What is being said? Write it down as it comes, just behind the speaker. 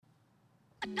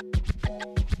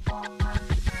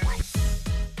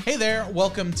Hey there,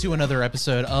 welcome to another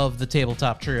episode of the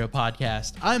Tabletop Trio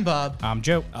Podcast. I'm Bob. I'm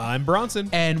Joe. I'm Bronson.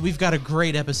 And we've got a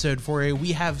great episode for you.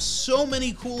 We have so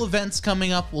many cool events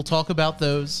coming up. We'll talk about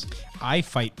those. I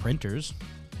fight printers.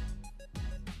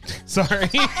 Sorry.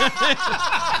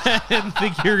 I didn't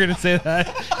think you were going to say that.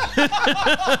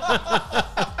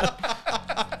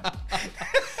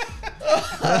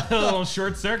 A little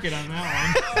short circuit on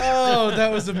that one. Oh,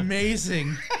 that was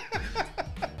amazing.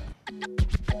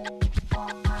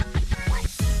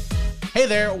 Hey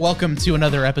there, welcome to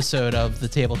another episode of the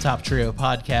Tabletop Trio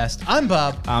Podcast. I'm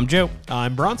Bob. I'm Joe.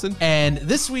 I'm Bronson. And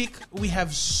this week, we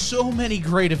have so many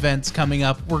great events coming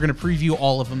up. We're going to preview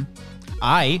all of them.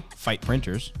 I fight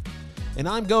printers. And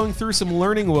I'm going through some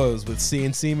learning woes with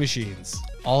CNC machines.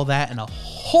 All that and a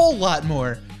whole lot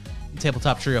more in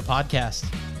Tabletop Trio Podcast.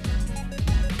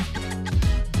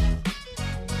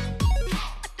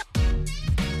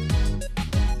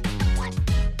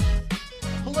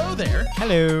 Hello there.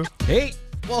 Hello. Hey.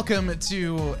 Welcome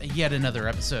to yet another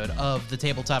episode of the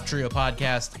Tabletop Trio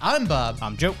Podcast. I'm Bob.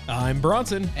 I'm Joe. I'm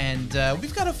Bronson. And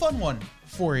we've got a fun one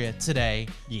for you today.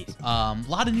 Yes. A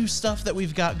lot of new stuff that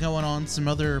we've got going on, some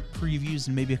other previews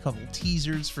and maybe a couple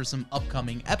teasers for some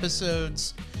upcoming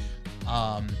episodes.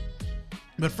 But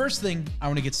first thing I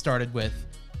want to get started with,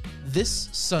 this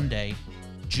Sunday,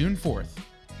 June 4th,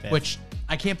 which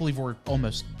I can't believe we're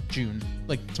almost June.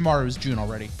 Like, tomorrow is June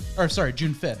already. Or, sorry,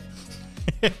 June 5th.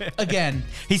 Again.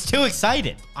 He's too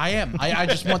excited. I am. I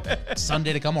just want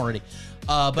Sunday to come already.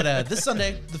 But this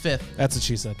Sunday, the 5th, That's what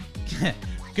she said. going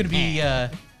to be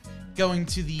going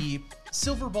to the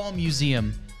Silver Ball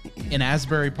Museum in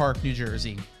Asbury Park, New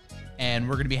Jersey. And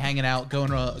we're going to be hanging out,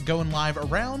 going live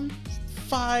around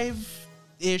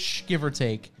 5-ish, give or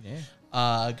take. Yeah.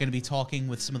 Going to be talking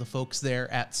with some of the folks there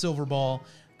at Silver Ball.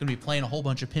 Going to be playing a whole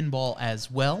bunch of pinball as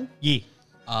well. Yeah.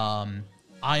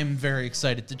 I'm very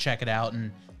excited to check it out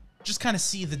and just kind of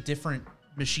see the different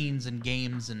machines and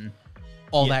games and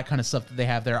all that kind of stuff that they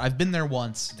have there. I've been there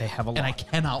once. They have a lot. And I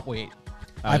cannot wait.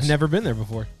 I've never been there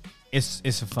before. It's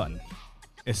a fun.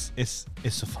 It's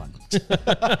a fun.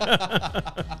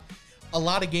 A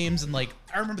lot of games, and like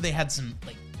I remember they had some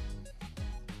like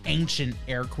ancient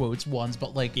air quotes ones,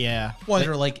 but like ones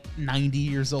are like 90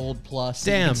 years old plus.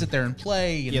 Damn. And you can sit there and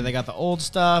play. And Yeah, they got the old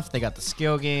stuff. They got the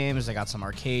skill games. They got some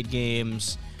arcade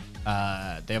games.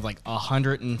 They have like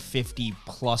 150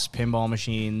 plus pinball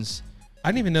machines. I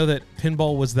didn't even know that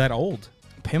pinball was that old.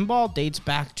 Pinball dates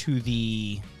back to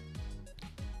the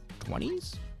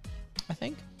 20s, I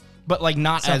think. But like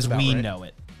not Sounds as about we right. know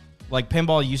it. Like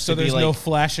pinball used So to be there's like no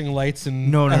flashing lights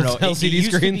and no. LCD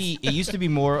screens? It used to be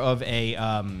more of a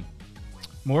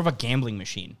gambling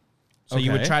machine. So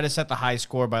you would Okay. try to set the high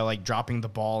score by like dropping the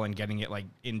ball and getting it like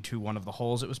into one of the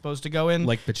holes it was supposed to go in.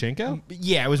 Like pachinko?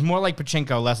 Yeah, it was more like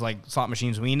pachinko, less like slot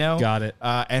machines we know. Got it.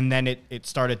 And then it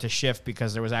started to shift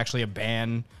because there was actually a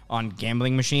ban on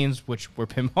gambling machines, which were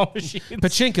pinball machines.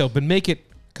 Pachinko, but make it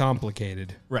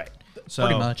complicated. Right. So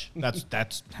Pretty much.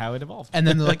 That's how it evolved. And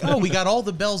then they're like, oh, we got all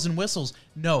the bells and whistles.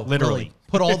 No, Literally. really.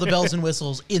 Put all the bells and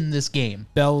whistles in this game.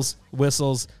 Bells,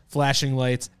 whistles, flashing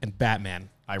lights, and Batman.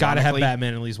 Gotta have Ironically, Batman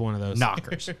in at least one of those.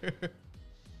 knockers.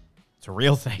 It's a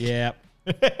real thing. Yeah.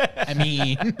 I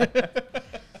mean,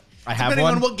 I have depending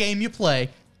one. on what game you play.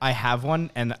 I have one,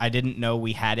 and I didn't know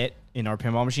we had it in our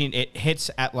pinball machine. It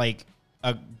hits at like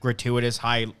a gratuitous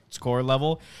high score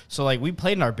level. So like we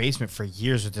played in our basement for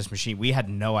years with this machine. We had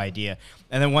no idea.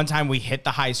 And then one time we hit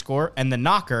the high score, and the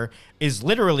knocker is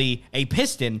literally a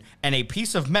piston and a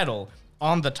piece of metal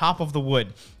on the top of the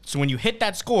wood. So when you hit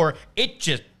that score, it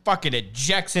just fucking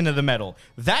ejects into the metal.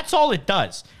 That's all it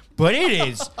does. But it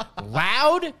is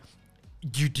loud.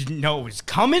 You didn't know it was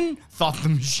coming. Thought the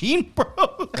machine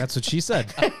broke. That's what she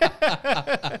said.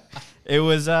 It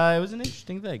was an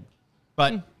interesting thing,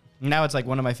 but now it's like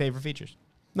one of my favorite features.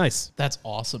 Nice. That's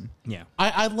awesome. Yeah.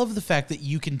 I love the fact that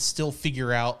you can still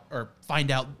figure out or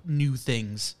find out new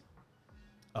things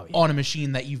on a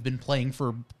machine that you've been playing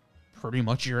for pretty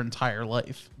much your entire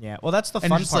life. Yeah. Well, that's the And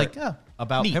fun just part like,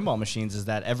 about neat. pinball machines is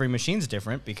that every machine's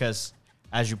different because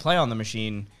as you play on the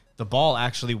machine, the ball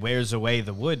actually wears away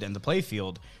the wood and the play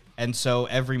field. And so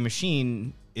every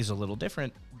machine is a little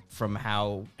different from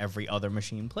how every other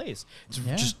machine plays. It's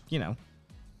just,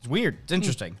 it's weird. It's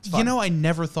interesting. It's fun. You know, I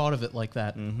never thought of it like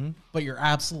that, but you're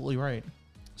absolutely right.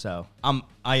 So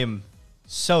I am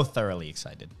so thoroughly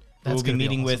excited. That's We'll be gonna be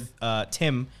meeting awesome. with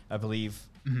Tim, I believe,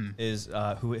 is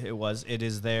who it was. It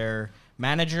is their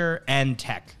manager and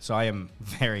tech. So I am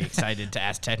very excited to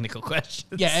ask technical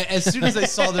questions. Yeah, as soon as I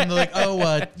saw them, they're like,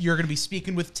 oh, you're going to be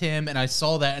speaking with Tim. And I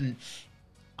saw that, and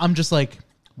I'm just like,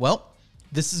 well,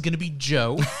 This is going to be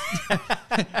Joe.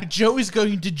 Joe is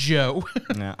going to Joe.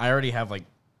 Yeah, I already have like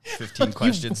 15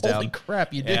 questions down. Holy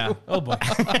crap, you do. Yeah. Oh boy.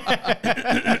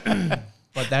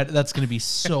 But that's going to be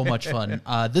so much fun.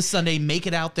 This Sunday, make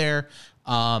it out there.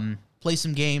 Play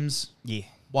some games. Yeah.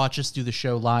 Watch us do the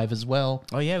show live as well.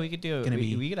 Oh yeah, we could do it.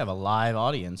 We could have a live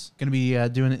audience. Going to be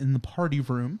doing it in the party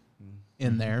room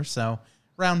in there. So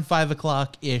around 5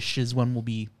 o'clock ish is when we'll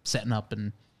be setting up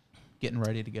and getting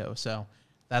ready to go. So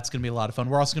that's going to be a lot of fun.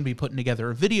 We're also going to be putting together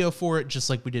a video for it, just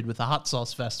like we did with the Hot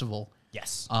Sauce Festival.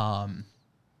 Yes. But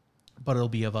it'll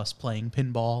be of us playing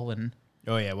pinball and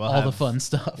we'll the fun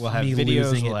stuff. We'll have Me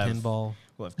videos. losing We'll at have pinball.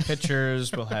 We'll have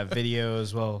pictures. We'll have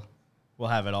videos. We'll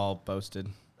have it all posted.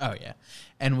 Oh yeah,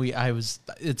 and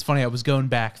it's funny. I was going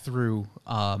back through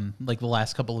like the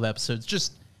last couple of episodes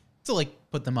just to like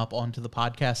put them up onto the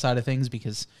podcast side of things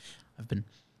because I've been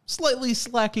slightly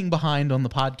slacking behind on the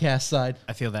podcast side.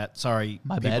 I feel that. Sorry,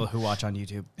 My people bad. who watch on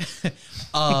YouTube.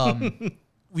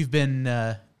 We've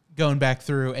been going back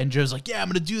through, and Joe's like, "Yeah, I'm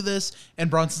gonna do this,"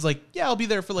 and Bronson's like, "Yeah, I'll be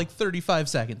there for like 35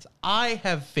 seconds." I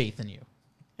have faith in you.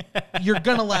 You're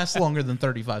gonna last longer than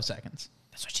 35 seconds.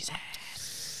 That's what she said.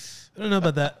 I don't know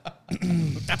about that.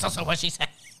 That's also what she said.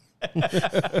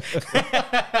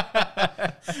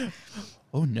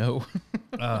 Oh no.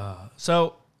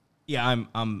 So, yeah,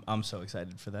 I'm so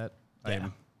excited for that. Yeah.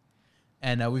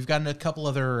 And we've gotten a couple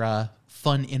other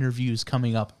fun interviews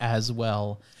coming up as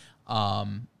well.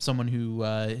 Someone who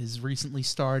has recently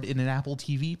starred in an Apple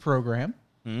TV program,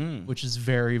 which is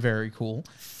very, very cool.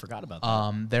 Forgot about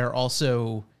that. They're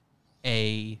also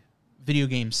a video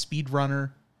game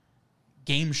speedrunner,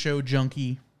 game show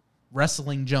junkie,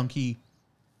 wrestling junkie.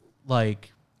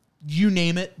 Like, you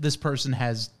name it, this person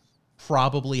has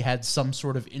probably had some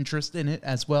sort of interest in it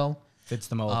as well. Fits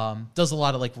the mold. Does a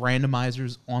lot of like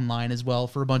randomizers online as well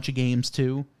for a bunch of games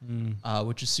too,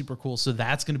 which is super cool. So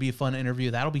that's going to be a fun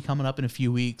interview. That'll be coming up in a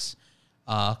few weeks.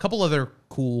 A couple other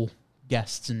cool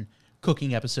guests and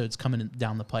cooking episodes coming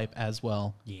down the pipe as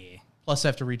well. Yeah. Plus, I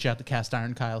have to reach out to Cast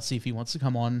Iron Kyle, see if he wants to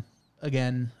come on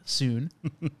again soon.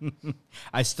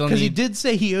 I still Because he need. did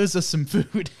say he owes us some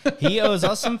food. He owes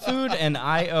us some food, and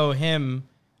I owe him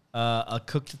a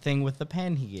cooked thing with the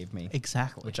pan he gave me,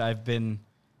 Exactly. which I've been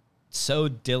so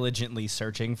diligently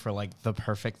searching for like the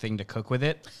perfect thing to cook with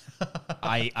it.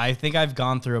 I think I've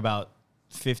gone through about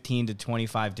 15 to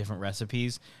 25 different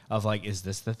recipes of like, is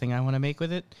this the thing I want to make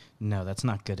with it? No, that's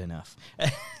not good enough.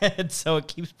 And so it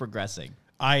keeps progressing.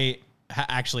 I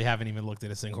actually haven't even looked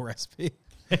at a single recipe.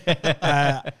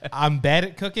 I'm bad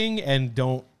at cooking and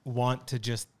don't want to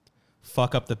just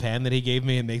fuck up the pan that he gave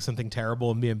me and make something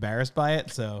terrible and be embarrassed by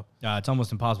it. So It's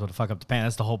almost impossible to fuck up the pan.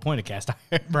 That's the whole point of cast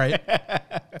iron. Right.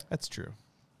 that's true.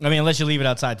 I mean, unless you leave it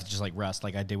outside to just like rust,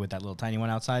 like I did with that little tiny one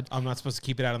outside. I'm not supposed to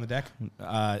keep it out on the deck.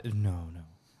 No.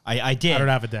 I did. I don't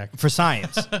have a deck. For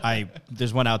science.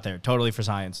 There's one out there totally for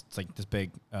science. It's like this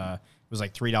big. It was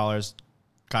like $3.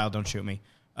 Kyle, don't shoot me.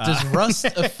 Does rust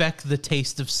affect the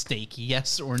taste of steak?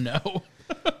 Yes or no?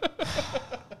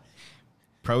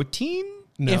 Protein?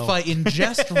 No. If I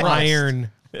ingest rust,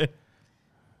 Iron.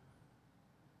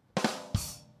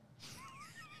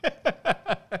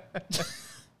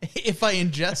 if I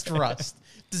ingest rust,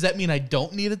 does that mean I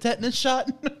don't need a tetanus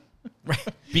shot?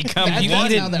 Become That's You why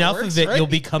eat how that enough works, of it, right? you'll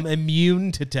become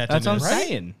immune to tetanus. That's what I'm Right?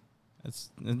 saying.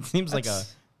 It seems like a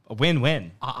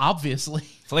win-win. Obviously.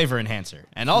 Flavor enhancer.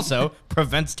 And also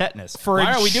prevents tetanus. For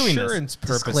Why are we doing this? insurance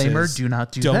purposes, Disclaimer, do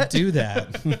not do don't that. do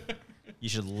that. You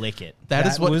should lick it. That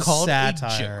is what was called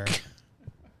satire. a joke.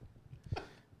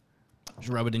 Just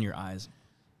rub it in your eyes.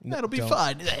 That'll be Don't.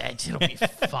 fine. It'll be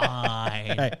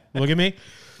fine. Hey, look at me.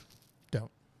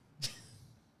 Don't.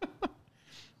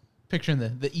 Picturing the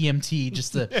EMT,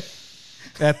 just the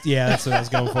That's what I was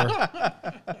going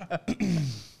for.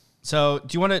 So,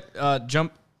 do you want to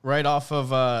jump right off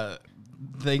of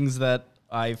things that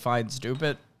I find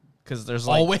stupid? Because there's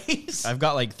like always. I've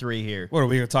got like 3 here. What are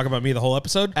we going to talk about? Me the whole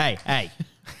episode? Hey.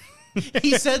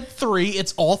 He said 3.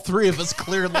 It's all 3 of us,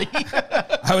 clearly.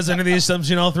 I was under the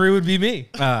assumption all 3 would be me.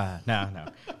 No.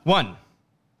 1,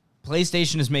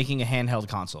 PlayStation is making a handheld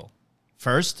console.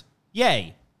 First,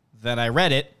 yay. Then I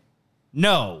read it.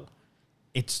 No,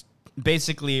 it's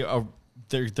basically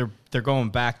they're going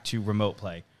back to remote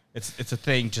play. It's a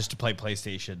thing just to play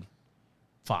PlayStation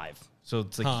 5. So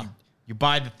it's like you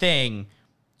buy the thing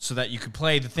so that you could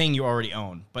play the thing you already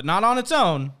own, but not on its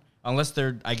own, unless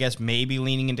they're, I guess, maybe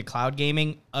leaning into cloud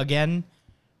gaming again.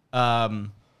 But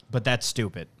that's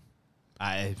stupid.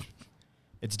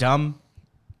 It's dumb.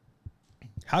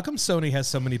 How come Sony has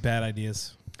so many bad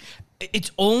ideas?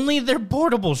 It's only their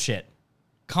portable shit.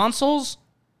 Consoles,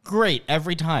 great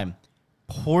every time.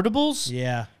 portables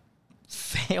Yeah.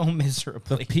 fail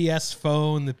miserably. The PS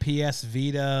phone, the PS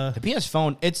Vita. The PS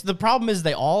phone, the problem is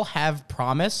they all have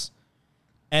promise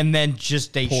and then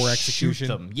just they Poor shoot execution.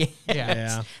 them. Yeah.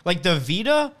 Yeah. Like the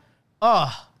Vita,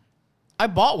 I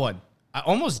bought one.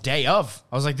 Almost day of.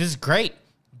 I was like, this is great.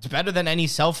 It's better than any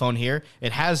cell phone here.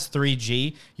 It has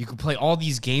 3G. You can play all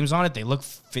these games on it. They look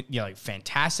like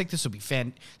fantastic. This will be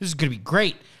This is going to be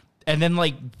great. And then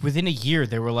like within a year,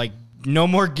 they were like, no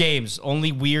more games,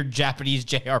 only weird Japanese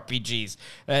JRPGs.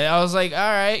 And I was like, all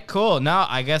right, cool. Now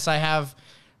I guess I have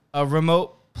a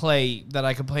remote play that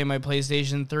I can play my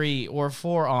PlayStation 3 or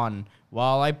 4 on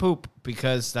while I poop,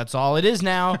 because that's all it is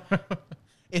now.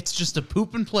 It's just a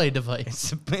poop and play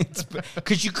device.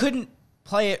 Because you couldn't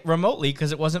play it remotely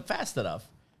because it wasn't fast enough.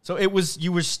 So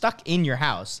you were stuck in your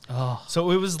house. Oh.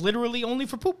 So it was literally only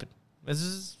for pooping. This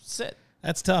is it.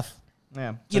 That's tough.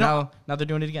 Yeah. So now they're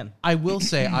doing it again. I will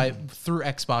say, through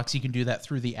Xbox, you can do that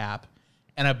through the app.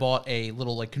 And I bought a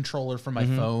little like controller for my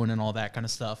phone and all that kind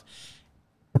of stuff.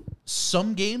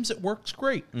 Some games it works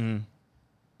great.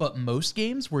 But most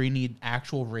games where you need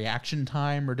actual reaction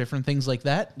time or different things like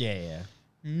that,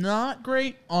 not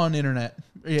great on internet.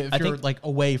 If you're like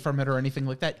away from it or anything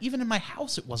like that. Even in my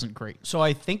house, it wasn't great. So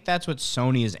I think that's what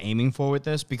Sony is aiming for with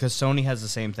this, because Sony has the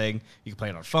same thing. You can play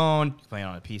it on a phone, you can play it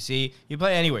on a PC, you can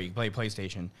play it anywhere, you can play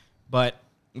PlayStation. But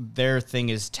their thing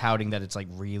is touting that it's like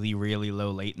really, really low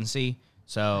latency.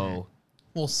 So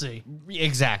we'll see.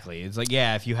 Exactly. It's like,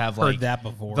 yeah, if you have Heard like that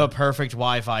before. the perfect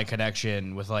Wi-Fi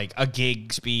connection with like a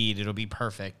gig speed, it'll be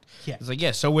perfect. Yeah. It's like,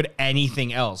 yeah, so would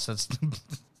anything else. That's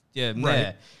yeah,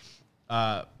 Right.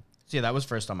 So yeah, that was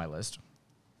first on my list.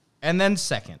 And then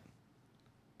second,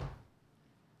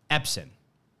 Epson.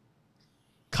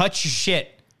 Cut your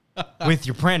shit with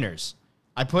your printers.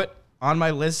 I put on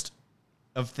my list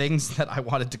of things that I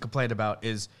wanted to complain about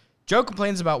is Joe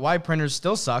complains about why printers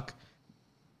still suck,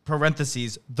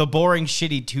 parentheses, the boring,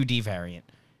 shitty 2D variant.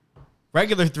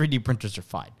 Regular 3D printers are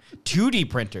fine. 2D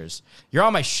printers, you're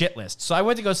on my shit list. So I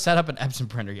went to go set up an Epson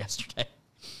printer yesterday.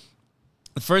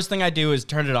 The first thing I do is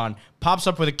turn it on, pops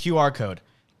up with a QR code.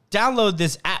 Download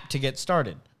this app to get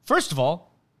started. First of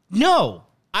all, no,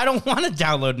 I don't want to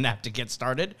download an app to get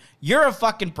started. You're a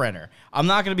fucking printer. I'm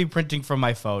not going to be printing from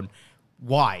my phone.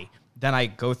 Why? Then I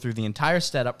go through the entire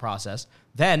setup process.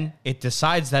 Then it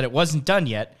decides that it wasn't done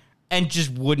yet and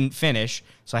just wouldn't finish.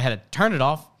 So I had to turn it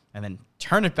off and then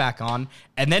turn it back on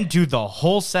and then do the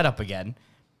whole setup again.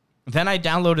 Then I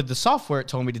downloaded the software it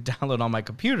told me to download on my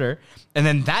computer, and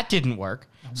then that didn't work.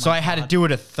 So I had to do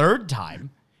it a third time.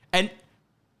 And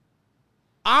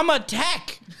I'm a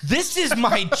tech. This is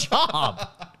my job.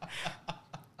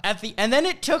 And then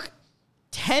it took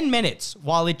 10 minutes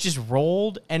while it just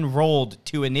rolled and rolled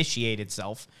to initiate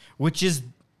itself, which is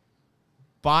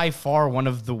by far one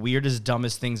of the weirdest,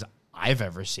 dumbest things I've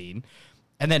ever seen.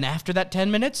 And then after that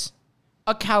 10 minutes,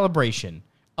 a calibration,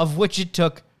 of which it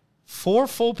took 4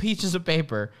 full pieces of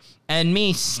paper and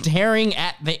me staring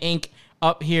at the ink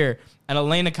up here and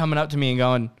Elena coming up to me and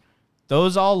going,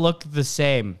 those all look the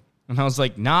same. And I was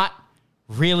like, not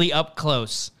really up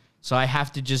close. So I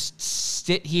have to just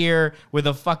sit here with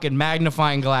a fucking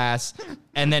magnifying glass.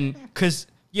 And then, because,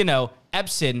 you know,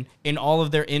 Epson, in all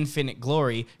of their infinite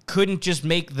glory, couldn't just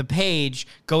make the page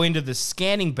go into the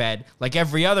scanning bed like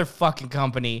every other fucking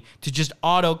company to just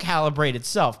auto-calibrate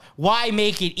itself. Why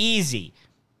make it easy?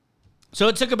 So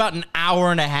it took about an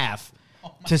hour and a half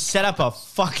to set up a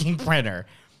fucking printer.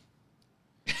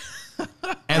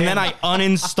 And then I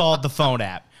uninstalled the phone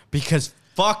app because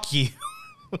fuck you.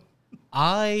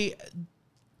 I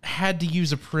had to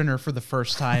use a printer for the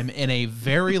first time in a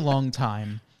very long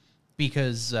time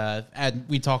because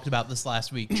we talked about this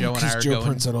last week. Joe and I are going.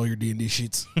 prints out all your D&D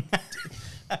sheets.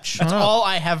 That's all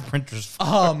I have printers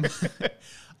for.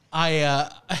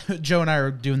 Joe and I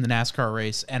are doing the NASCAR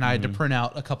race, and I had to print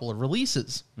out a couple of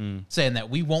releases saying that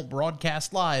we won't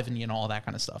broadcast live and, you know, all that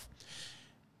kind of stuff.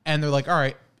 And they're like, all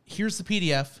right, here's the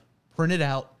PDF, print it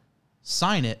out,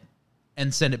 sign it,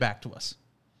 and send it back to us.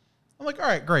 I'm like, all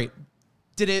right, great.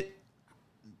 Did it,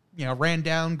 you know, ran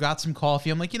down, got some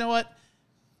coffee. I'm like, you know what?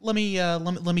 Let me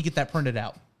get that printed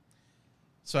out.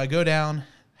 So I go down,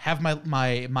 have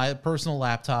my personal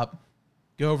laptop,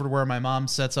 go over to where my mom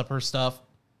sets up her stuff,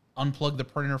 unplug the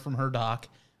printer from her dock,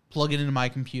 plug it into my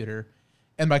computer,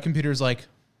 and my computer's like,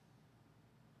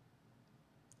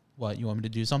 what, you want me to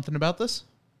do something about this?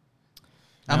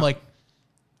 No. I'm like,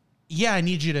 yeah, I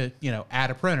need you to, you know, add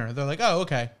a printer. They're like, oh,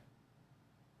 okay.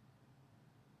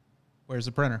 Where's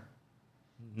the printer?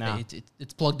 No.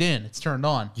 It's plugged in. It's turned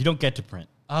on. You don't get to print.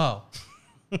 Oh.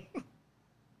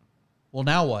 Well,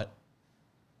 now what?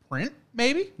 Print,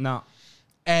 maybe? No.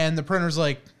 And the printer's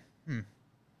like,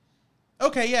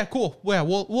 okay, yeah, cool. Yeah,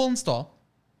 we'll install.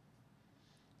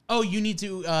 Oh, you need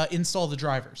to install the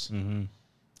drivers. Mm-hmm.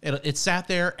 It sat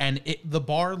there, and the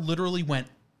bar literally went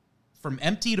from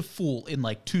empty to full in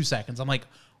like 2 seconds. I'm like,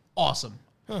 awesome.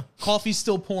 Huh. Coffee's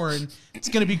still pouring. It's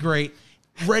going to be great.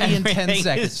 Ready in 10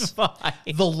 seconds.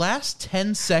 The last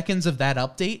 10 seconds of that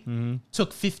update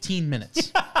took 15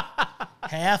 minutes.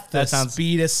 Half the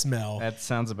speed of smell. That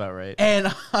sounds about right.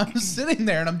 And I'm sitting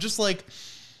there, and I'm just like,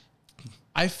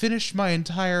 I finished my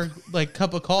entire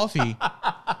cup of coffee.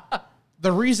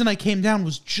 The reason I came down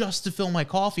was just to fill my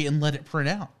coffee and let it print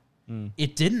out.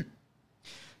 It didn't.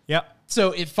 Yep.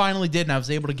 So it finally did, and I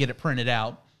was able to get it printed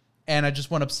out. And I just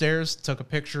went upstairs, took a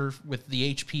picture with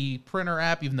the HP printer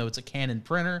app, even though it's a Canon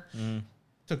printer.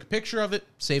 Took a picture of it,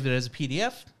 saved it as a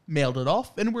PDF, mailed it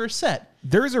off, and we're set.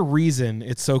 There's a reason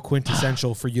it's so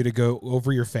quintessential for you to go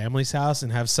over your family's house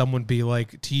and have someone be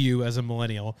like to you as a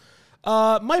millennial,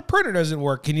 my printer doesn't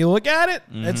work. Can you look at it?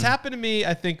 It's happened to me,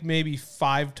 I think, maybe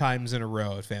 5 times in a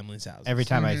row at family's house. Every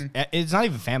time it's not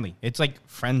even family. It's like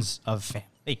friends of family.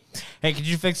 Hey, could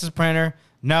you fix this printer?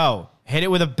 No. Hit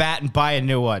it with a bat and buy a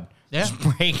new one. Yeah. Just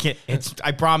break it.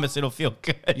 I promise it'll feel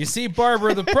good. You see,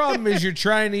 Barbara, the problem is you're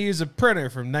trying to use a printer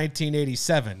from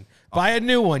 1987. Buy a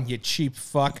new one, you cheap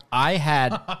fuck. I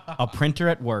had a printer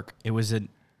at work. It was an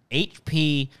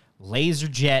HP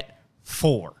LaserJet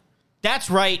 4. That's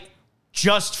right.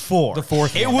 Just 4. The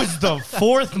 4th It was the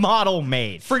 4th model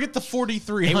made. Forget the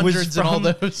 4300s and all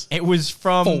those. It was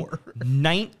from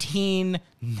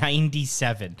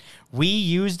 1997. We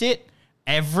used it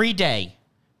every day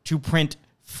to print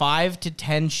 5 to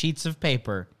 10 sheets of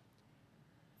paper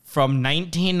from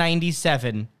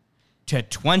 1997 to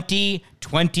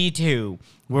 2022,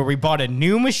 where we bought a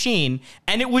new machine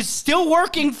and it was still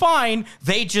working fine.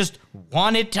 They just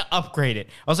wanted to upgrade it.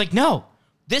 I was like, no.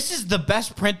 This is the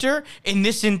best printer in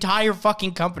this entire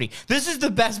fucking company. This is the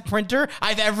best printer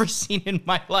I've ever seen in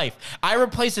my life. I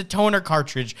replace a toner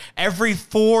cartridge every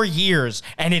 4 years,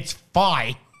 and it's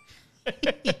fine.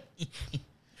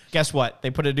 Guess what? They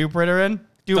put a new printer in.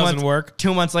 Doesn't work.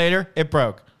 2 months later, it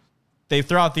broke. They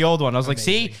threw out the old one. I was like,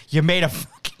 see? You made a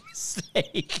fucking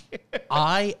mistake.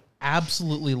 I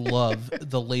absolutely love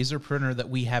the laser printer that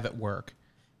we have at work.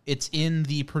 It's in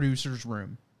the producer's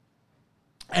room.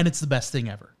 And it's the best thing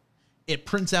ever. It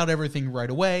prints out everything right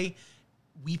away.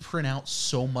 We print out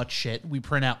so much shit. We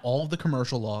print out all of the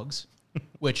commercial logs,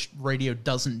 which radio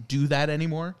doesn't do that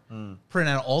anymore. Print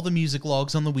out all the music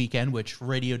logs on the weekend, which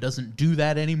radio doesn't do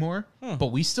that anymore, but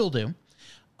we still do.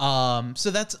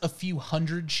 So that's a few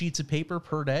hundred sheets of paper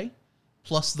per day,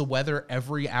 plus the weather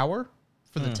every hour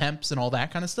for the temps and all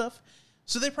that kind of stuff.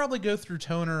 So they probably go through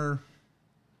toner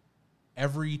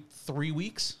every 3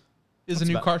 weeks. Is a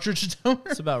new cartridge toner.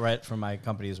 That's about right for my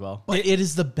company as well. But it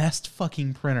is the best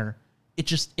fucking printer.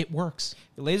 It works.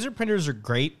 Laser printers are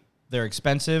great. They're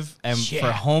expensive. And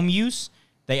for home use,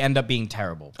 they end up being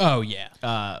terrible. Oh,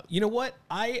 yeah. You know what?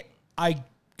 I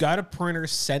got a printer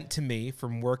sent to me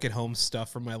from work at home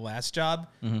stuff from my last job,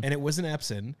 and it was an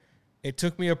Epson. It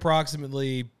took me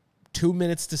approximately 2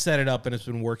 minutes to set it up, and it's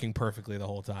been working perfectly the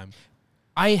whole time.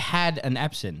 I had an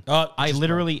Epson. I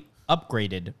literally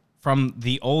upgraded from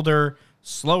the older,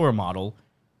 slower model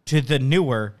to the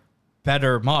newer,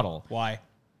 better model. Why?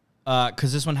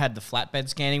 Because this one had the flatbed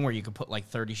scanning where you could put like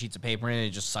 30 sheets of paper in it.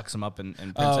 It just sucks them up and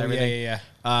prints everything. Yeah.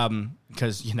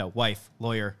 Because, wife,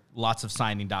 lawyer, lots of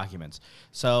signing documents.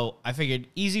 So I figured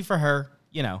easy for her,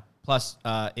 plus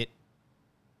it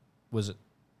was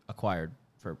acquired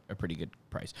for a pretty good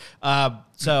price.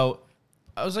 So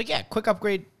I was like, yeah, quick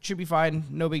upgrade, should be fine,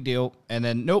 no big deal. And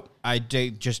then, nope, I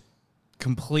just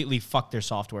completely fucked their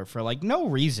software for like no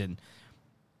reason.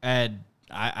 And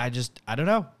I don't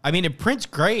know. I mean, it prints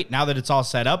great now that it's all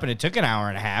set up, and it took an hour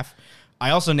and a half.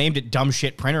 I also named it Dumb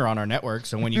Shit Printer on our network,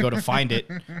 so when you go to find it,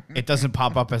 it doesn't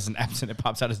pop up as an Epson. It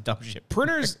pops out as Dumb Shit.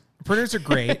 Printers are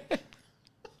great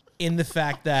in the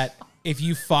fact that if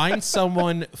you find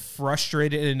someone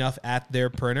frustrated enough at their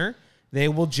printer, they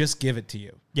will just give it to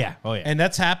you. Yeah. Oh, yeah. And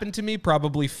that's happened to me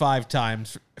probably 5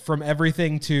 times, from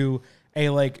everything to a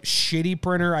shitty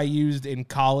printer I used in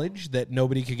college that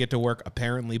nobody could get to work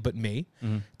apparently but me,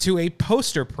 to a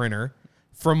poster printer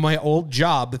from my old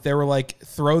job that they were like,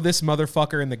 throw this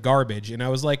motherfucker in the garbage. And I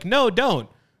was like, no, don't.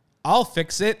 I'll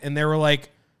fix it. And they were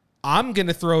like, I'm going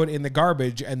to throw it in the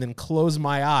garbage and then close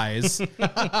my eyes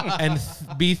and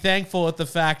be thankful at the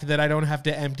fact that I don't have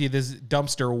to empty this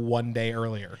dumpster one day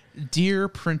earlier. Dear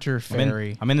Printer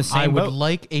Fairy, I'm in the same I would boat.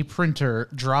 like a printer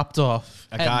dropped off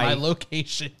at my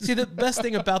location. See, the best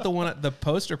thing about the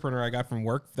poster printer I got from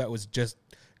work that was just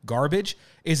garbage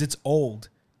is it's old.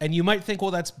 And you might think,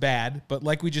 well, that's bad. But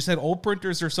like we just said, old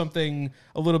printers are something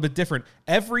a little bit different.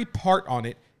 Every part on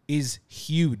it is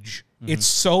huge. It's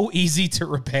so easy to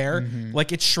repair.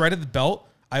 Like, it shredded the belt.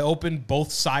 I opened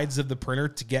both sides of the printer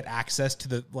to get access to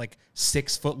the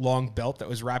 6 foot long belt that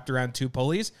was wrapped around 2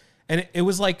 pulleys. And it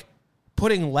was like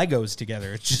putting Legos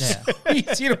together. It's just so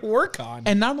easy to work on.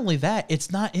 And not only that,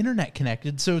 it's not internet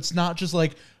connected. So it's not just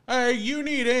like, hey, you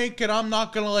need ink and I'm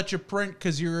not going to let you print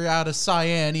because you're out of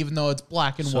cyan, even though it's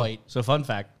black and white. So fun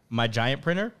fact, my giant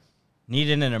printer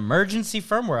needed an emergency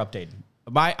firmware update.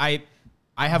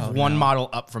 I have one model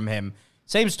up from him.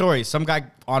 Same story. Some guy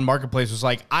on Marketplace was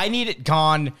like, I need it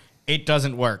gone. It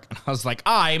doesn't work. And I was like,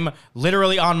 I'm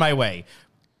literally on my way.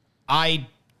 I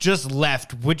just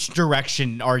left. Which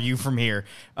direction are you from here?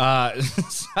 I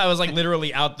was like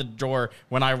literally out the door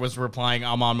when I was replying,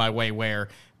 I'm on my way where?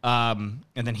 And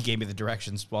then he gave me the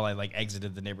directions while I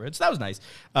exited the neighborhood. So that was nice.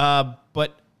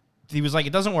 But he was like,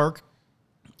 it doesn't work.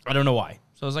 I don't know why.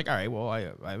 So I was like, all right, well,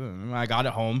 I got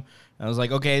it home. And I was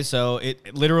like, okay, so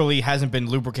it literally hasn't been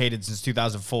lubricated since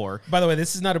 2004. By the way,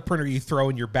 this is not a printer you throw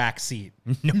in your back seat.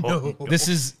 No. This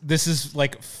is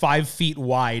like 5 feet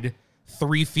wide,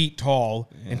 3 feet tall,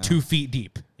 and 2 feet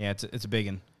deep. Yeah, it's a big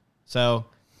one. So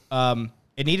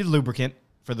it needed lubricant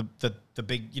for the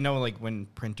big, like when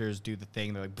printers do the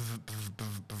thing, they're like,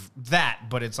 that,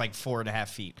 but it's like 4.5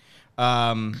 feet.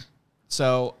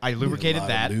 So I lubricated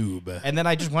that. And then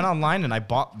I just went online and I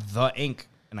bought the ink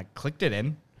and I clicked it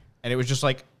in and it was just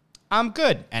like, I'm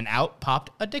good. And out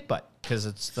popped a dick butt because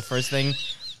it's the first thing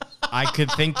I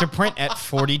could think to print at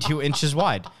 42 inches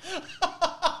wide.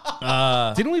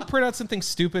 Didn't we print out something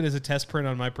stupid as a test print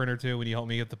on my printer too when you helped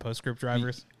me get the postscript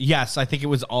drivers? Yes, I think it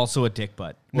was also a dick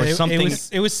butt. Or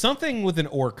It was something with an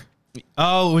orc.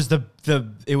 Oh, it was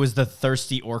the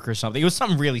thirsty orc or something. It was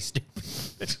something really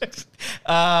stupid.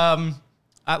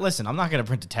 Listen, I'm not gonna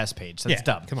print a test page. That's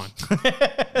dumb. Come on.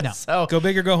 No. So Go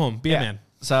big or go home. Be a man.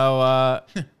 So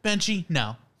Benchy?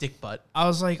 No. Dick butt. I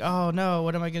was like, oh no,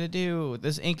 what am I gonna do?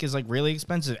 This ink is really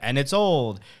expensive and it's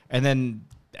old. And then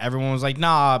everyone was like,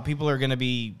 nah, people are gonna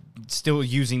be still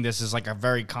using this as a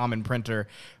very common printer.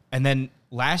 And then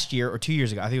last year or 2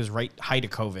 years ago, I think it was right height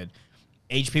of COVID,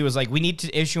 HP was like, we need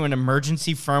to issue an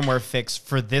emergency firmware fix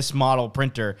for this model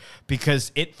printer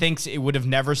because it thinks it would have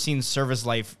never seen service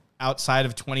life outside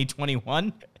of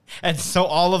 2021. And so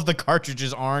all of the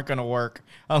cartridges aren't going to work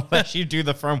unless you do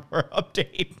the firmware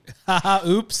update.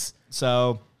 Oops.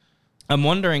 So I'm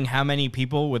wondering how many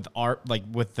people with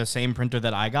with the same printer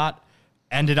that I got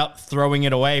ended up throwing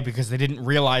it away because they didn't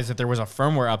realize that there was a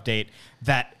firmware update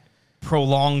that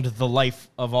prolonged the life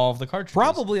of all of the cartridges.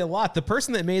 Probably a lot. The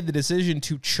person that made the decision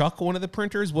to chuck one of the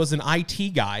printers was an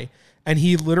IT guy, and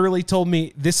he literally told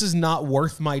me, this is not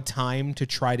worth my time to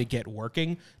try to get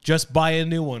working. Just buy a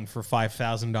new one for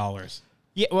 $5,000.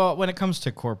 Yeah, well, when it comes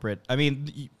to corporate, I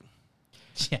mean,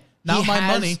 not my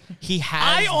money. He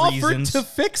has I offered reasons to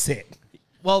fix it.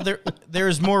 Well,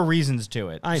 there's more reasons to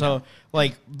it. I know. So,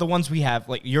 the ones we have,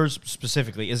 yours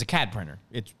specifically, is a CAD printer.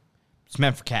 It's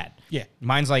meant for CAD. Yeah.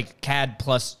 Mine's CAD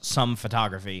plus some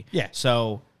photography. Yeah.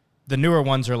 So the newer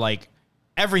ones are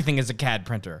everything is a CAD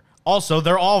printer. Also,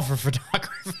 they're all for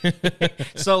photography.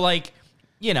 So I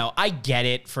get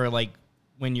it for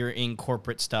when you're in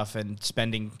corporate stuff and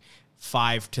spending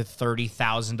 $5,000 to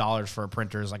 $30,000 for a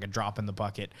printer is a drop in the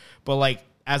bucket. But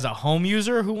as a home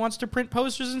user who wants to print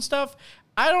posters and stuff,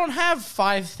 I don't have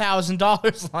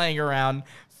 $5,000 lying around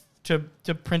to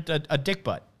print a dick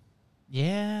butt.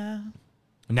 Yeah.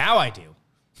 Now I do.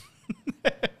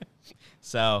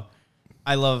 So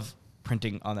I love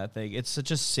printing on that thing. It's such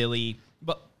a silly,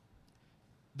 but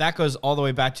that goes all the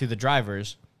way back to the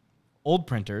drivers. Old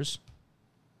printers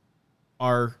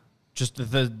are just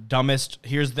the dumbest.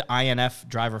 Here's the INF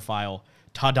driver file.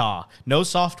 Ta-da. No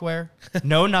software,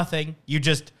 no nothing. You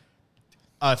just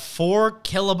a 4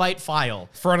 kilobyte file.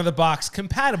 Front of the box,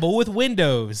 compatible with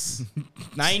Windows.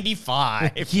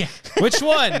 95. Yeah. Which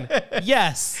one?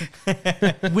 Yes.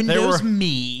 Windows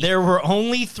Me. There were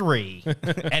only 3,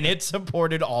 and it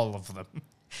supported all of them.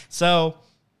 So,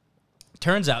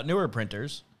 turns out newer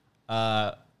printers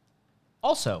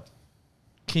also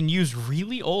can use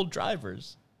really old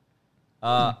drivers.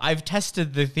 I've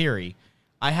tested the theory.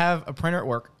 I have a printer at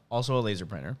work, also a laser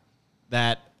printer,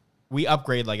 that we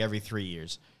upgrade every 3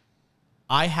 years.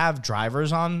 I have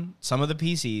drivers on some of the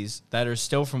PCs that are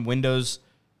still from Windows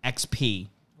XP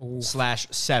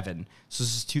 /7. So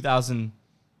this is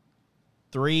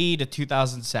 2003 to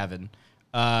 2007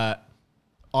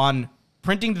 on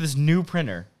printing to this new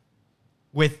printer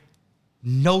with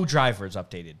no drivers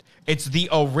updated. It's the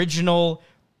original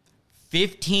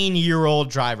 15-year-old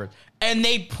driver. And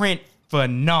they print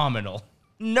phenomenal.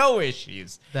 No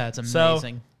issues. That's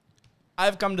amazing. So,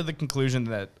 I've come to the conclusion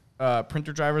that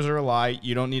printer drivers are a lie.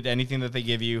 You don't need anything that they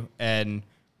give you, and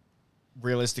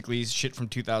realistically, shit from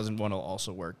 2001 will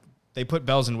also work. They put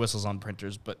bells and whistles on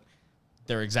printers, but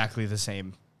they're exactly the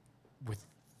same with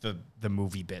the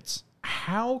movie bits.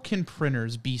 How can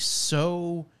printers be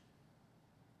so,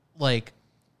 like,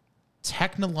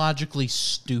 technologically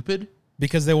stupid,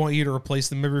 Because they want you to replace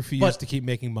them every few years to keep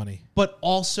making money. but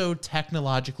also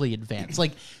technologically advanced?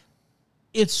 Like,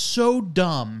 it's so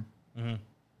dumb,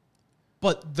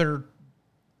 but they're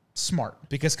smart.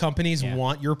 Because companies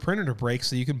want your printer to break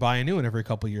so you can buy a new one every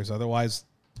couple of years. Otherwise,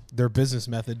 their business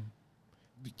method...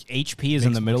 HP is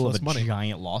in the middle of a money.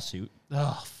 giant lawsuit.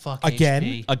 Oh, fuck Again?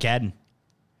 HP. Again.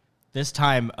 This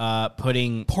time,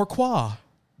 putting Pourquoi?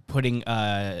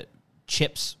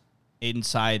 chips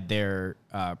inside their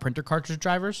printer cartridge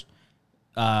drivers.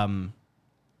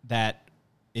 That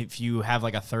if you have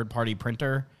like a third-party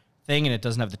printer thing and it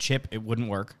doesn't have the chip, it wouldn't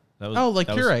work. That was, like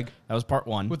Keurig. That was part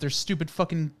one. With their stupid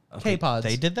fucking K-pods.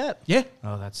 They did that? Yeah.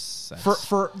 Oh, that's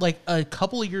For like a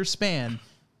couple of years span,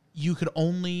 you could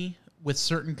only, with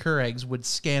certain Keurigs, would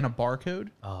scan a barcode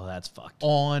Oh, that's fucked.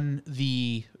 on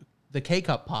the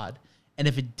K-Cup pod. And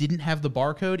if it didn't have the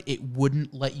barcode, it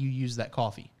wouldn't let you use that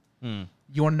coffee.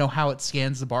 You want to know how it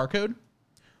scans the barcode?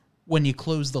 When you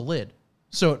close the lid.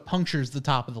 So it punctures the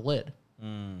top of the lid.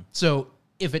 So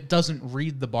if it doesn't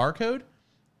read the barcode,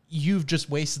 you've just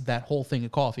wasted that whole thing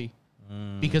of coffee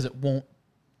because it won't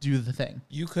do the thing.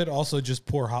 You could also just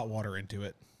pour hot water into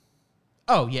it.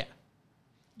 Oh, yeah.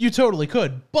 You totally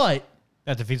could, but...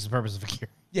 That defeats the purpose of a cure.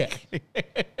 Yeah.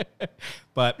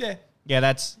 But yeah,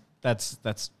 that's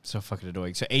so fucking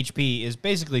annoying. So HP is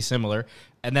basically similar,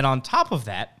 and then on top of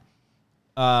that,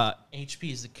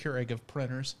 HP is the Keurig of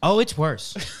printers. oh, it's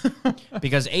worse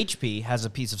because HP has a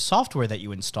piece of software that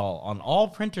you install on all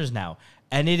printers now,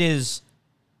 and it is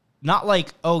not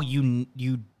like, oh, you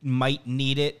might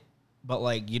need it, but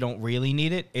like you don't really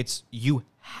need it. It's you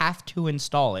have to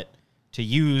install it to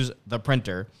use the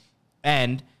printer,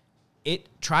 and it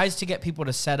tries to get people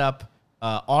to set up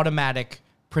automatic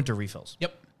printer refills.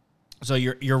 Yep. So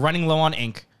you're running low on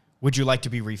ink. Would you like to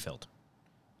be refilled?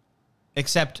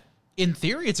 Except In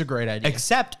theory, it's a great idea.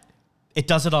 it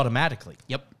does it automatically.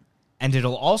 Yep. And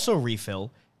it'll also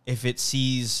refill if it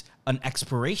sees an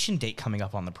expiration date coming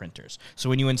up on the printers. So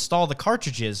when you install the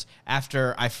cartridges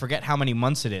after, I forget how many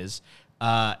months it is,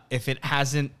 if it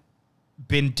hasn't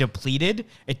been depleted,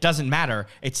 it doesn't matter.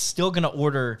 It's still going to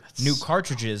order new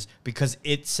cartridges because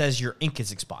it says your ink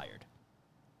is expired.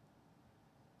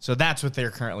 So that's what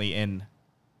they're currently in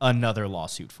another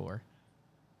lawsuit for.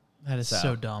 That is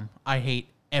so dumb. I hate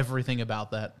everything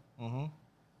about that.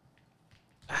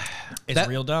 It's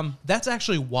real dumb. That's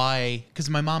actually why, because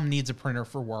my mom needs a printer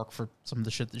for work for some of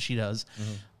the shit that she does.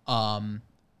 And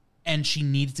she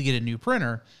needs to get a new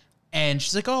printer. And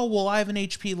she's like, oh, well, I have an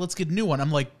HP. Let's get a new one.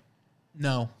 I'm like,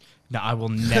 no. No, I will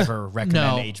never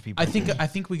recommend HP printer. I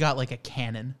think we got like a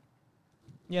Canon.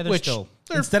 Yeah, they're still...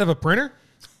 Instead of a printer?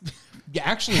 Yeah,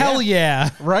 actually. Hell yeah.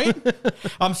 Right?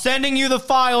 I'm sending you the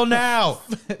file now.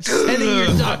 Sending your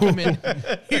document.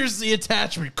 Here's the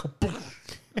attachment.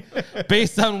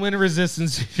 Based on wind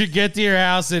resistance, you get to your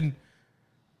house in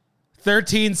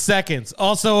 13 seconds.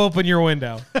 Also open your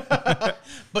window.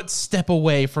 But step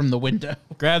away from the window.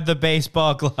 Grab the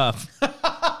baseball glove.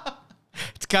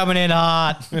 It's coming in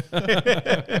hot.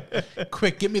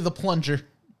 Quick, give me the plunger.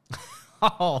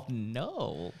 Oh,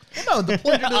 no. No, the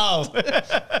plunger.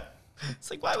 Oh.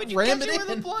 It's like, why would you Ram catch it it with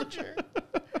in. a plunger?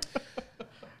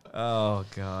 Oh,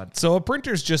 God. So a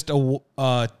printer's just a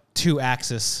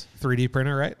 2-axis 3D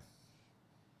printer, right?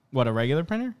 What, a regular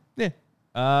printer? Yeah.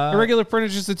 A regular printer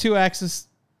is just a 2-axis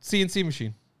CNC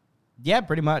machine. Yeah,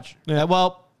 pretty much. Yeah.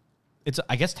 Well, it's,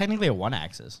 I guess, technically a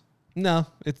 1-axis. No,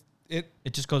 it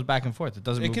It just goes back and forth. It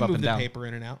doesn't move can up move and the down. paper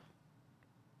in and out.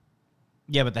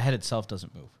 Yeah, but the head itself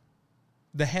doesn't move.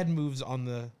 The head moves on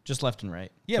the Just left and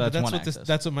right. yeah, So but one axis.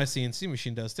 that's what my CNC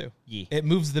machine does too. Yeah. It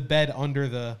moves the bed under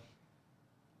the.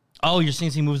 Oh, your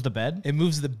CNC moves the bed? It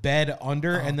moves the bed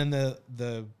under, and then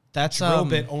the That's drill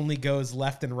bit only goes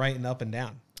left and right and up and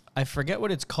down. I forget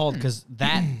what it's called because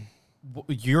that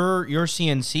your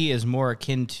CNC is more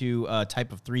akin to a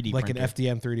type of 3D Like printer. an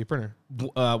FDM 3D printer.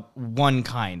 One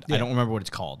kind. Yeah. I don't remember what it's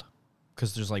called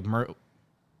because there's like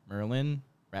Merlin,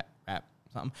 rap,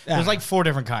 something. Yeah. There's like 4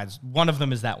 different kinds. One of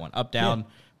them is that one. Up, down,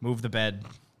 move the bed.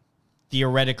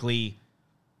 Theoretically,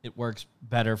 it works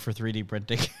better for 3D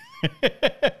printing.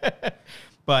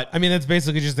 But I mean, that's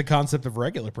basically just the concept of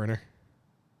regular printer.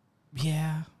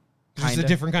 yeah, Just a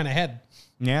different kind of head.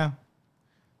 Yeah,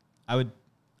 I would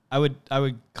I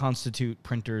would constitute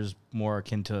printers more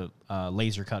akin to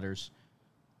laser cutters.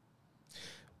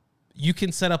 You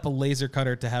can set up a laser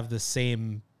cutter to have the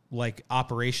same like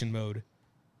operation mode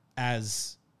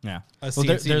as a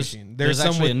CNC machine. There's some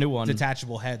actually with a new one,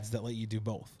 detachable heads that let you do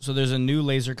both. So there's a new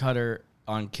laser cutter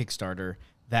on Kickstarter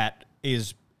that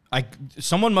is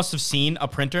someone must have seen a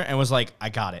printer and was like, I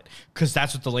got it, because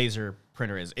that's what the laser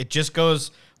printer is. It just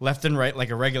goes left and right like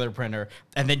a regular printer,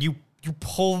 and then you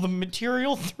pull the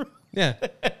material through. Yeah.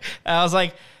 And I was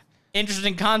like,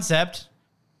 interesting concept.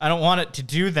 I don't want it to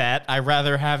do that. I'd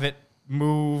rather have it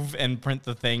move and print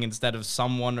the thing instead of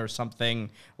someone or something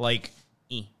like.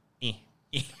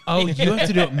 Oh, you have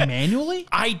to do it manually?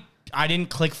 I didn't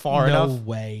click far No enough.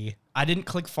 way. I didn't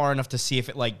click far enough to see if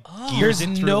it gears There's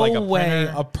it through no like a way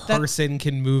printer. a person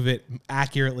can move it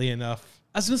accurately enough.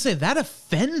 I was gonna say that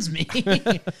offends me.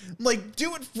 Like,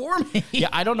 do it for me. Yeah,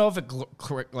 I don't know if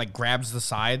it grabs the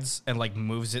sides and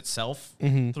moves itself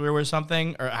through or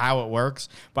something, or how it works.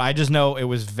 But I just know it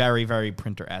was very, very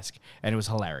printer-esque, and it was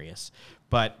hilarious.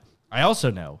 But I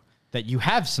also know that you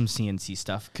have some CNC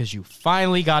stuff because you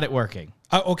finally got it working.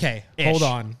 Okay, hold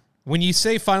on. When you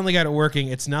say finally got it working,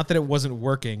 it's not that it wasn't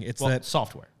working. It's that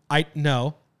software. I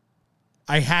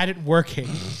had it working.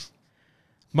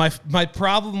 My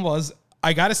problem was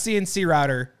I got a CNC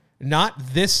router not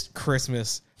this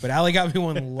Christmas, but Allie got me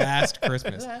one last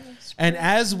Christmas. And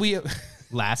as we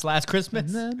last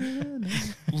Christmas,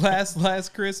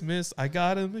 last Christmas, I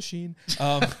got a machine.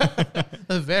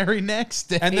 The very next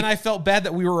day, and then I felt bad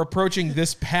that we were approaching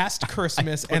this past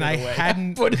Christmas, and I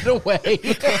hadn't put it away.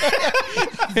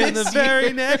 And the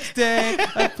very next day,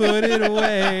 I put it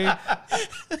away.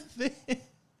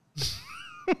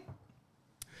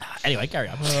 Anyway, carry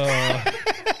on.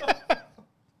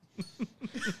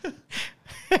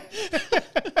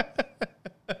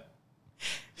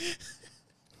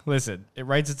 Listen, it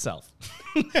writes itself.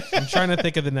 I'm trying to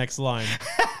think of the next line.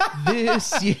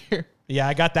 This year, Yeah,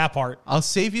 I got that part. I'll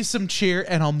save you some cheer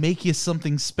and I'll make you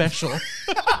something special.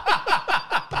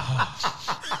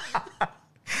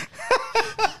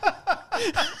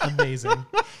 Amazing.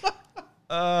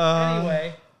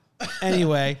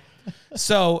 Anyway,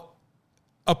 so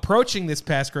approaching this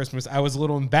past Christmas, I was a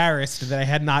little embarrassed that I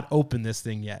had not opened this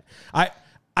thing yet.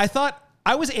 I thought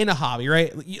I was in a hobby,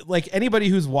 right? Like anybody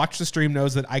who's watched the stream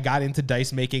knows that I got into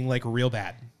dice making real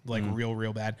bad,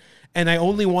 real bad. And I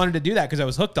only wanted to do that because I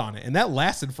was hooked on it. And that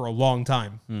lasted for a long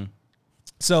time.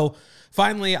 So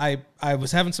finally, I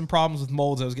was having some problems with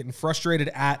molds. I was getting frustrated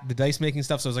at the dice making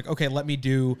stuff. So I was like, okay, let me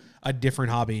do a different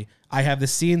hobby. I have the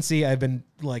CNC I've been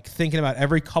thinking about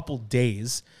every couple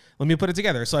days. Let me put it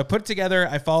together. So I put it together.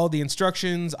 I followed the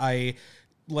instructions. I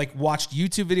watched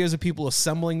YouTube videos of people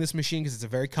assembling this machine because it's a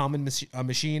very common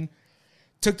machine.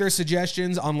 Took their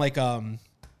suggestions on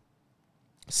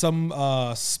some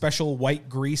special white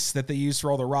grease that they use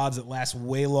for all the rods that lasts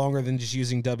way longer than just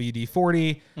using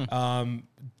WD-40.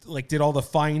 Did all the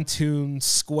fine-tuned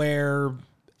square,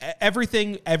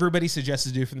 everything everybody suggests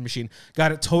to do for the machine.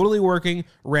 Got it totally working,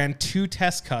 ran 2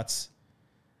 test cuts,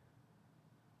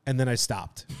 and then I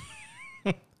stopped.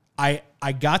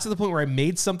 I got to the point where I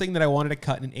made something that I wanted to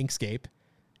cut in Inkscape,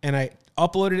 and I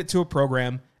uploaded it to a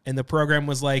program, and the program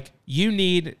was like, you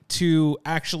need to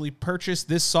actually purchase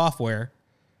this software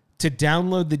to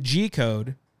download the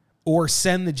G-code or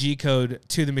send the G-code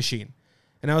to the machine.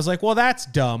 And I was like, well, that's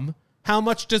dumb. How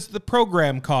much does the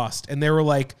program cost? And they were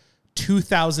like,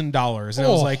 $2,000. And I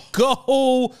was like,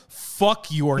 go fuck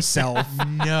yourself.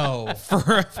 No.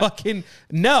 For a fucking...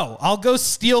 No, I'll go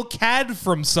steal CAD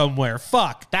from somewhere.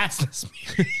 Fuck. That's the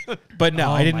spirit. But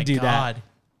no, I didn't my do God. that.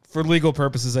 For legal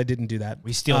purposes, I didn't do that.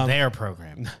 We steal their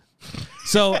program.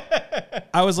 So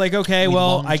I was like, okay,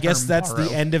 well, I guess long-term that's borrow.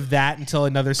 the end of that until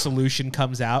another solution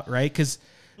comes out, right? Because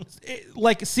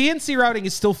CNC routing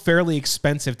is still fairly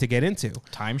expensive to get into.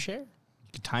 Timeshare?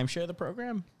 You could timeshare the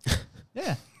program?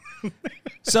 Yeah.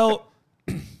 So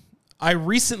I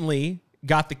recently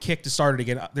got the kick to start it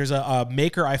again. There's a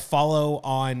maker I follow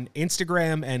on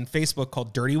Instagram and Facebook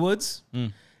called Dirty Woods.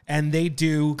 And they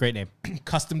do Great name.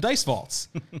 custom dice vaults.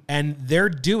 And they're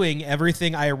doing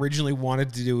everything I originally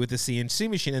wanted to do with the CNC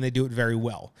machine, and they do it very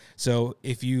well. So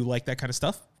if you like that kind of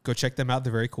stuff, go check them out.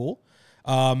 They're very cool.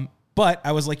 But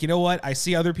I was like, you know what? I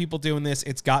see other people doing this.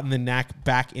 It's gotten the knack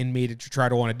back in me to try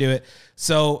to want to do it.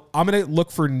 So I'm going to look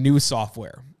for new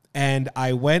software. And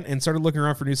I went and started looking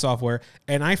around for new software,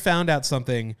 and I found out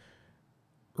something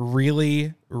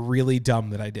really, really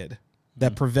dumb that I did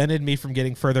that prevented me from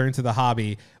getting further into the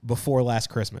hobby before last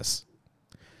Christmas.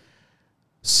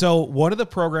 So one of the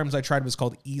programs I tried was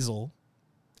called Easel,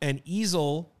 and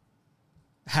Easel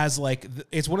has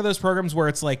it's one of those programs where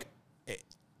it's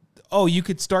oh, you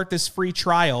could start this free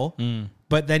trial,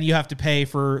 but then you have to pay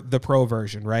for the pro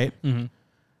version, right? Mm-hmm.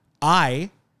 I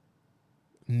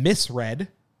misread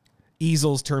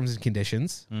Easel's terms and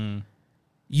conditions.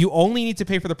 You only need to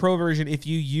pay for the pro version if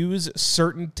you use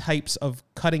certain types of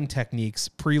cutting techniques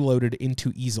preloaded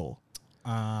into Easel.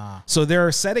 So there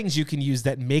are settings you can use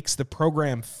that makes the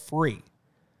program free.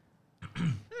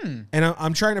 And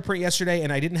I'm trying to print yesterday,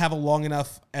 and I didn't have a long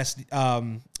enough I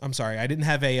didn't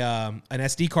have an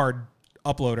SD card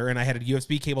uploader, and I had a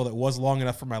USB cable that was long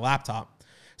enough for my laptop.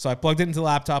 So I plugged it into the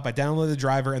laptop, I downloaded the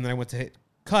driver, and then I went to hit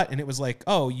cut, and it was like,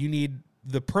 oh, you need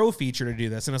the pro feature to do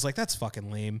this. And I was like, that's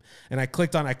fucking lame. And I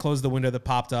closed the window that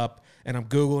popped up, and I'm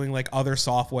Googling like other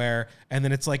software, and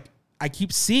then it's like, I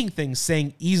keep seeing things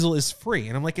saying Easel is free.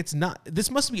 And I'm like, it's not. This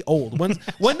must be old. When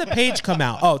the page come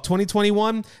out? Oh,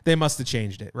 2021? They must have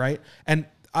changed it, right? And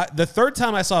the third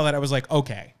time I saw that, I was like,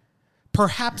 okay,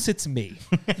 perhaps it's me.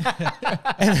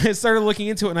 And I started looking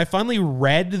into it, and I finally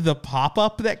read the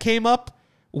pop-up that came up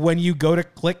when you go to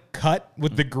click cut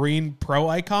with the green pro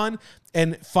icon,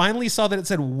 and finally saw that it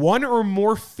said one or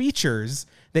more features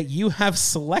that you have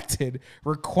selected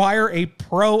require a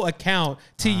pro account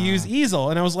to use Easel.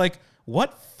 And I was like,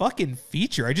 what fucking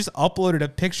feature? I just uploaded a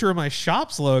picture of my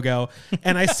shop's logo,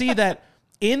 and I see that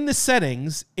in the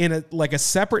settings, in a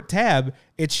separate tab,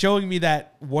 it's showing me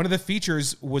that one of the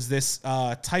features was this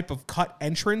type of cut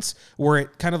entrance where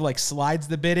it kind of like slides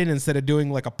the bit in instead of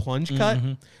doing like a plunge cut,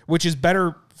 which is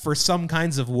better for some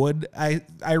kinds of wood, I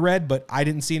read, but I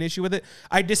didn't see an issue with it.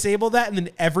 I disabled that, and then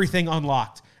everything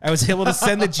unlocked. I was able to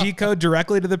send the G code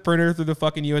directly to the printer through the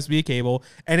fucking USB cable,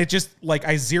 and it just, like,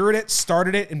 I zeroed it,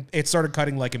 started it, and it started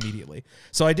cutting, like, immediately.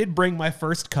 So I did bring my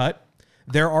first cut.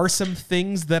 There are some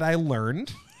things that I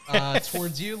learned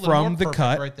towards you from the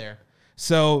cut right there.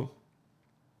 So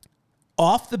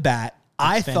off the bat,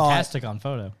 I thought fantastic on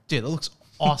photo. Dude, that looks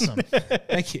awesome.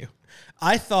 Thank you.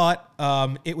 I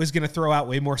thought it was going to throw out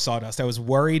way more sawdust. I was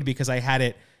worried because I had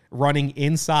it running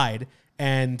inside,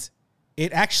 and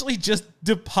it actually just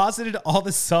deposited all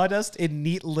the sawdust in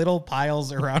neat little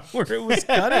piles around where it was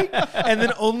cutting, and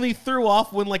then only threw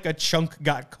off when like a chunk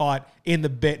got caught in the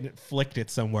bit and it flicked it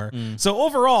somewhere. So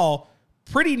overall,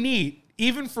 pretty neat.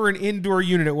 Even for an indoor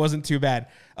unit, it wasn't too bad.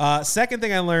 Second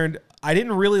thing I learned, I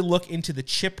didn't really look into the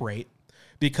chip rate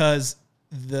because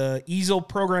the Easel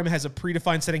program has a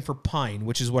predefined setting for pine,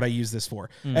 which is what I use this for.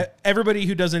 Everybody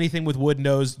who does anything with wood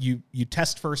knows you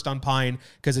test first on pine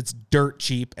because it's dirt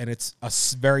cheap and it's a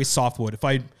very soft wood. If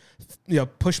I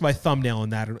push my thumbnail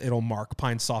in that, it'll mark.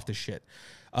 Pine's soft as shit.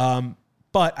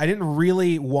 But I didn't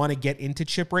really want to get into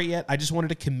chip rate yet. I just wanted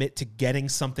to commit to getting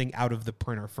something out of the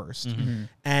printer first.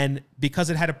 And because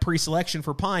it had a pre-selection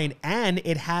for pine and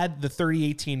it had the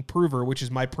 3018 prover, which is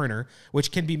my printer,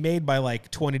 which can be made by like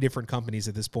 20 different companies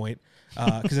at this point,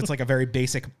 because it's like a very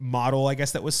basic model, I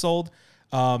guess, that was sold.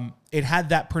 It had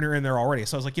that printer in there already.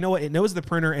 So I was like, you know what? It knows the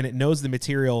printer and it knows the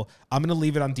material. I'm going to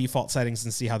leave it on default settings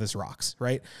and see how this rocks,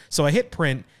 right? So I hit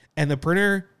print, and the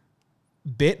printer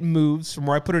bit moves from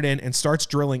where I put it in and starts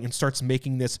drilling and starts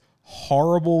making this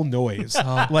horrible noise.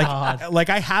 Like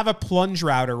I have a plunge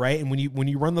router, right? And when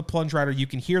you run the plunge router, you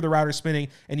can hear the router spinning,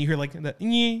 and you hear like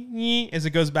the as it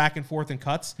goes back and forth and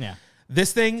cuts. Yeah.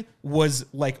 This thing was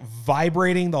like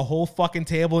vibrating the whole fucking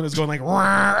table, and it was going like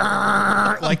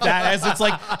like that as it's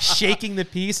like shaking the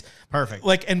piece. Perfect.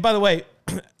 Like, and by the way,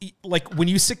 like when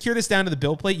you secure this down to the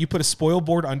build plate, you put a spoil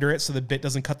board under it so the bit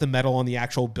doesn't cut the metal on the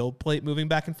actual build plate moving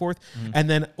back and forth. And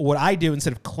then what I do,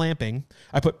 instead of clamping,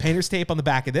 I put painter's tape on the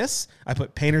back of this, I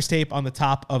put painter's tape on the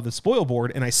top of the spoil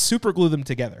board, and I super glue them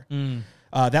together.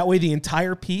 That way the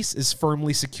entire piece is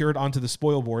firmly secured onto the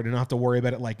spoil board and not have to worry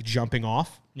about it like jumping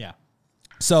off. Yeah.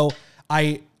 So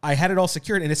I had it all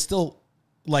secured, and it's still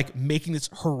like making this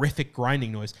horrific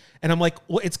grinding noise. And I'm like,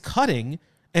 well, it's cutting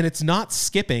and it's not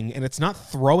skipping and it's not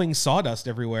throwing sawdust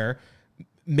everywhere.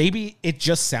 Maybe it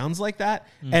just sounds like that.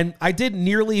 And I did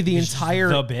nearly the entire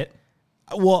the bit.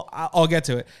 Well, I'll get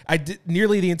to it. I did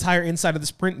nearly the entire inside of the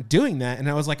sprint doing that. And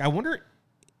I was like, I wonder,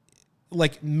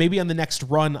 like maybe on the next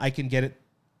run I can get it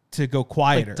to go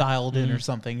quieter. Like dialed in or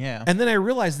something, yeah. And then I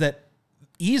realized that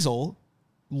Easel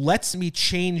lets me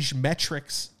change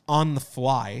metrics on the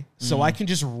fly, so I can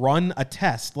just run a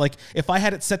test. Like if I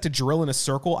had it set to drill in a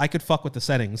circle, I could fuck with the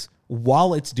settings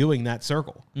while it's doing that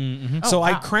circle. So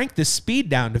I cranked the speed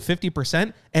down to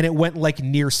 50%, and it went like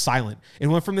near silent. It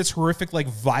went from this horrific like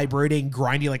vibrating,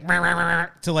 grindy like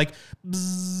to like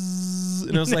bzzz,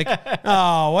 and I was like,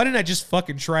 oh, why didn't I just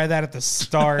fucking try that at the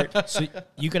start? So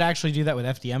you could actually do that with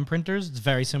FDM printers. It's a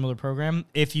very similar program.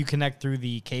 If you connect through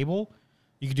the cable,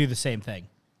 you could do the same thing.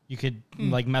 You could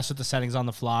like mess with the settings on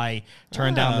the fly,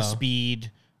 turn down the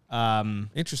speed,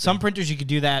 Interesting. Some printers you could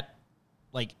do that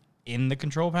like in the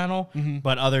control panel,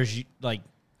 but others like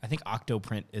I think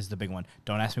Octoprint is the big one.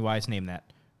 Don't ask me why it's named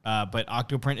that, but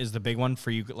Octoprint is the big one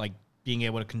for you like being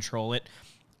able to control it.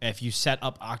 If you set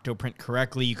up Octoprint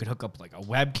correctly, you could hook up like a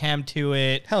webcam to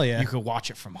it. Hell yeah. You could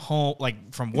watch it from home,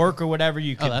 like from work or whatever.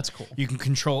 You can, that's cool. You can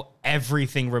control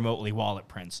everything remotely while it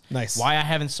prints. Nice. Why I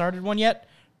haven't started one yet,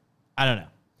 I don't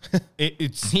know.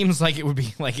 It seems like it would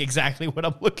be like exactly what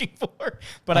I'm looking for,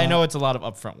 but I know it's a lot of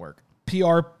upfront work.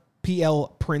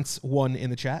 PRPL Prince 1 in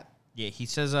the chat. Yeah, he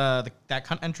says that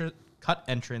cut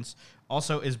entrance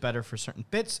also is better for certain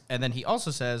bits, and then he also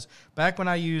says back when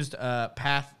I used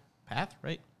Path,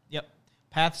 right? Yep.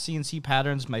 Path CNC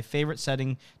patterns, my favorite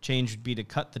setting change would be to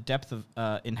cut the depth of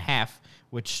in half,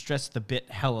 which stressed the bit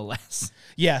hella less.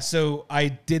 Yeah, so I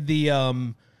did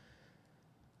the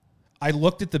I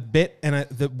looked at the bit, and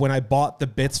when I bought the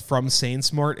bits from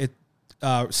SaneSmart, it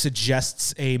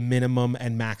suggests a minimum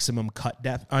and maximum cut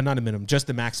depth. Not a minimum, just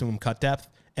the maximum cut depth,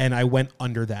 and I went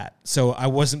under that. So I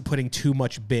wasn't putting too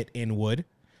much bit in wood.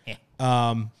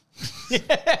 I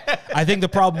think the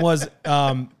problem was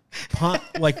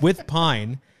like with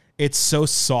pine, it's so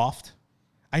soft.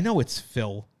 I know it's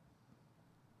Phil.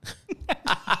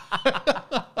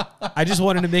 I just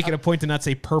wanted to make it a point to not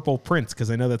say Purple Prince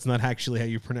because I know that's not actually how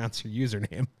you pronounce your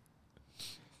username.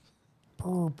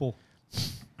 Purple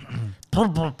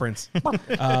Prince.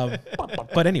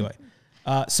 But anyway,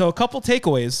 so a couple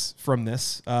takeaways from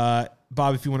this.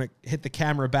 Bob, if you want to hit the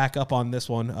camera back up on this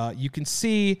one, you can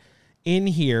see in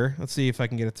here. Let's see if I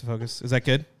can get it to focus. Is that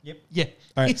good? Yep. Yeah.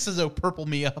 All right. He says, "Oh, purple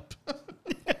me up."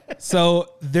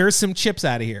 So there's some chips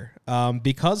out of here.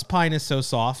 Because pine is so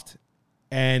soft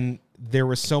and there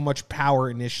was so much power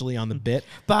initially on the bit.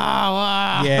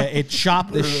 Yeah, it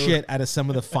chopped the shit out of some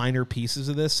of the finer pieces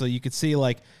of this. So you could see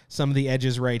like some of the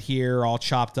edges right here all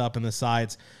chopped up in the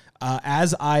sides.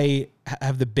 As I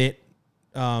have the bit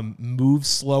move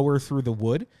slower through the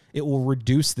wood, it will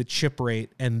reduce the chip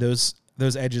rate and those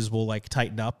edges will like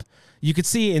tighten up. You could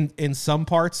see in some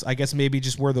parts, I guess maybe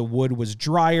just where the wood was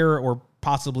drier or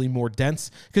possibly more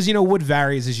dense, because wood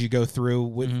varies as you go through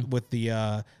with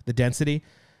the density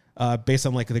based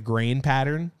on like the grain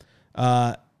pattern.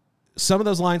 Some of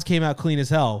those lines came out clean as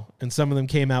hell, and some of them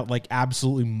came out like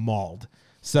absolutely mauled.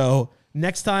 So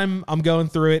next time I'm going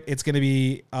through it, it's going to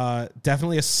be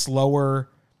definitely a slower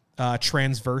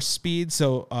transverse speed,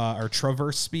 or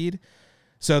traverse speed.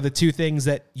 So the two things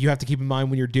that you have to keep in mind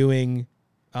when you're doing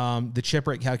the chip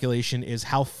rate calculation is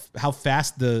how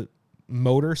fast the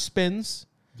motor spins,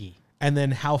 and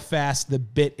then how fast the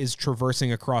bit is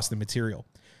traversing across the material.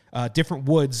 Different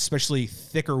woods, especially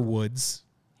thicker woods.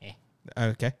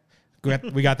 Okay,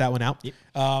 we got that one out. Yep.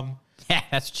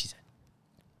 That's what she said.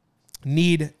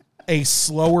 Need a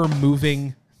slower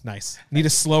moving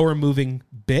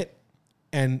bit,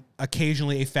 and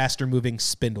occasionally a faster moving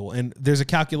spindle. And there's a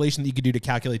calculation that you could do to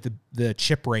calculate the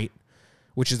chip rate,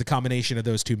 which is the combination of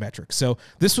those two metrics. So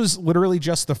this was literally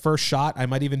just the first shot. I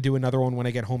might even do another one when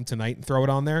I get home tonight and throw it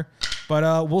on there.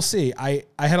 But we'll see. I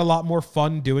had a lot more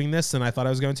fun doing this than I thought I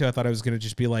was going to. I thought I was going to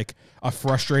just be like a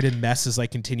frustrated mess as I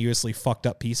continuously fucked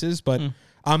up pieces. But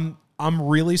I'm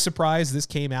really surprised this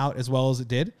came out as well as it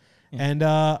did. Yeah. And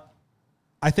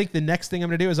I think the next thing I'm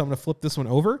going to do is I'm going to flip this one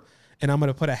over, and I'm going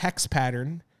to put a hex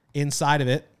pattern inside of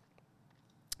it.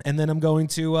 And then I'm going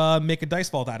to make a dice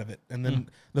vault out of it. And then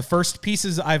the first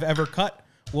pieces I've ever cut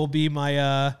will be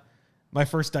my my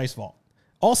first dice vault.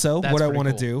 Also, what I want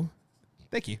to do...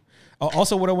 Thank you.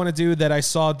 Also, what I want to do that I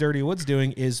saw Dirty Woods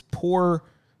doing is pour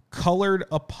colored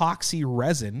epoxy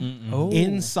resin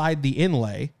inside the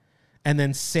inlay and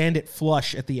then sand it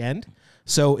flush at the end.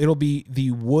 So it'll be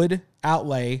the wood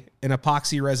outlay, an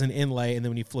epoxy resin inlay, and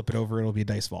then when you flip it over, it'll be a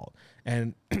dice vault.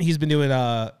 And he's been doing,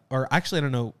 or actually, I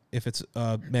don't know if it's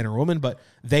a man or woman, but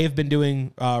they've been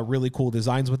doing really cool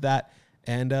designs with that.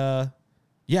 And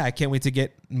yeah, I can't wait to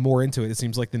get more into it. It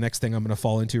seems like the next thing I'm going to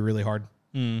fall into really hard.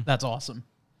 That's awesome.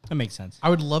 That makes sense. I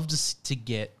would love to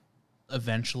get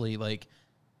eventually like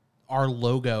our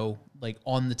logo like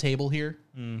on the table here,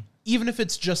 even if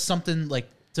it's just something like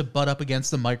to butt up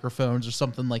against the microphones or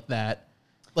something like that.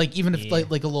 Like even if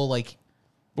like a little like,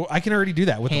 well, I can already do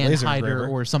that with the laser hider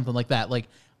or something like that. Like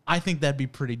I think that'd be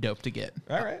pretty dope to get.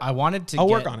 All right, I'll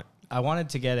work on it. I wanted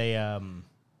to get a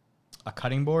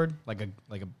cutting board, like a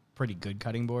pretty good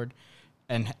cutting board,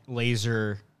 and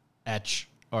laser etch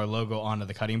our logo onto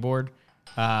the cutting board,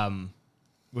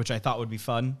 which I thought would be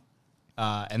fun.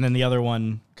 And then the other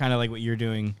one, kind of like what you're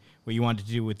doing, what you wanted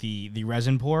to do with the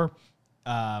resin pour.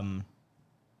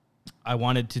 I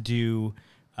wanted to do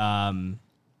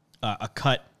a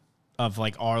cut of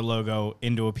like our logo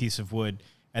into a piece of wood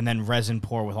and then resin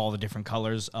pour with all the different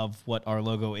colors of what our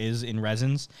logo is in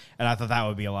resins. And I thought that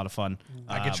would be a lot of fun.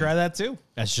 I could try that too.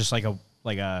 That's just like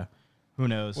a who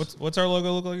knows? What's our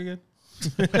logo look like again?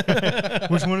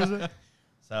 Which one is it?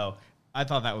 So I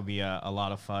thought that would be a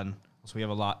lot of fun. So we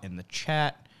have a lot in the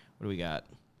chat. What do we got?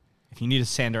 If you need a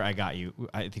sander, I got you.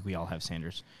 I think we all have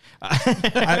sanders.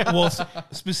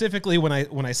 Specifically when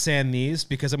I sand these,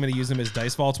 because I'm going to use them as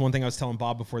dice vaults. One thing I was telling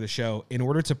Bob before the show, in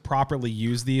order to properly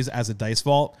use these as a dice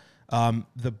vault,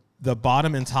 the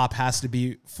bottom and top has to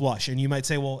be flush. And you might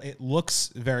say, well, it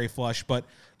looks very flush, but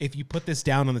if you put this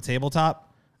down on the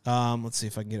tabletop, let's see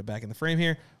if I can get it back in the frame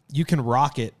here. You can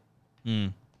rock it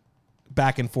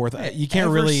back and forth. You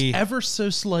can't really ever so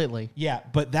slightly. Yeah,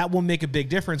 but that will make a big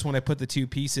difference when I put the two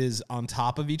pieces on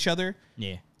top of each other.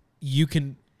 Yeah.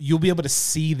 You'll be able to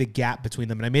see the gap between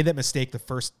them. And I made that mistake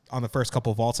on the first couple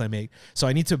of vaults I made. So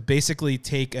I need to basically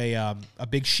take a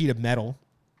big sheet of metal.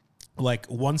 Like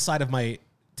one side of my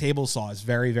table saw is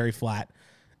very, very flat.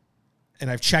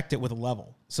 And I've checked it with a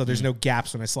level. So there's no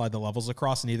gaps when I slide the levels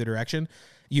across in either direction.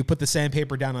 You put the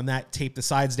sandpaper down on that, tape the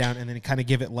sides down, and then kind of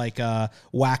give it like a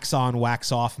wax on,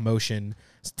 wax off motion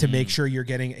to make sure you're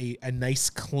getting a nice,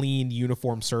 clean,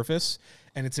 uniform surface.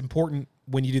 And it's important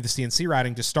when you do the CNC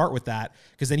routing to start with that,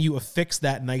 because then you affix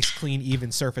that nice, clean,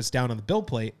 even surface down on the build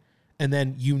plate, and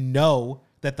then you know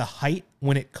that the height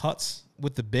when it cuts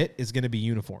with the bit is going to be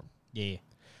uniform. Yeah.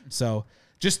 So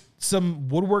just some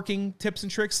woodworking tips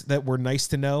and tricks that were nice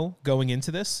to know going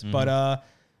into this. But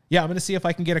yeah, I'm going to see if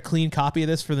I can get a clean copy of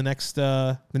this for the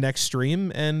next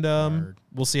stream, and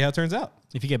we'll see how it turns out.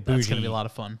 If you get bougie, That's going to be a lot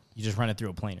of fun. You just run it through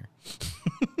a planer.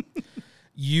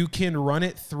 You can run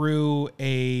it through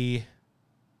I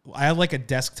have like a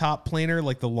desktop planer,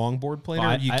 like the longboard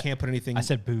planer. You can't put anything. I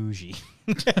said bougie.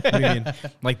 What do you mean?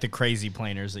 Like the crazy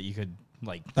planers that you could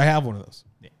like. I have one of those.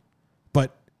 Yeah.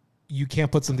 But you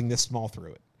can't put something this small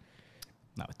through it.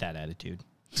 Not with that attitude.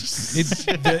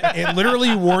 It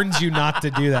literally warns you not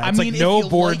to do that. It's like no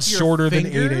board shorter than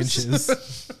 8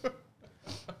 inches.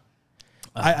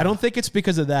 I don't think it's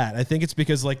because of that. I think it's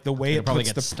because like the way it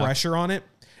puts the pressure on it.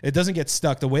 It doesn't get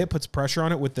stuck. The way it puts pressure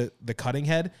on it with the cutting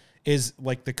head is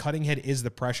like the cutting head is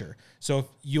the pressure. So if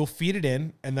you'll feed it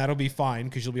in, and that'll be fine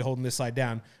because you'll be holding this side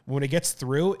down. When it gets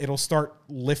through, it'll start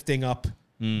lifting up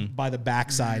by the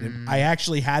backside. And I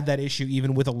actually had that issue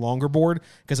even with a longer board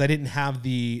because I didn't have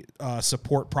the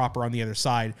support proper on the other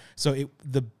side. So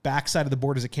the backside of the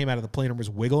board as it came out of the planer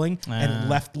was wiggling and it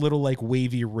left little like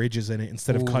wavy ridges in it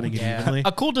instead of cutting it evenly.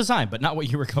 A cool design, but not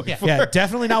what you were going for. Yeah,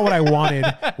 definitely not what I wanted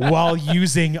while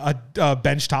using a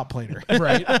benchtop planer.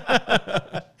 Right.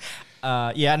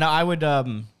 Yeah, no, I would,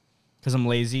 because I'm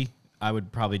lazy, I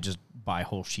would probably just buy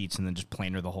whole sheets and then just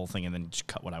planer the whole thing and then just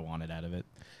cut what I wanted out of it.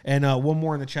 And one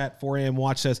more in the chat, 4 a.m.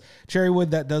 Watch says, cherry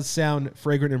wood, that does sound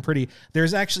fragrant and pretty.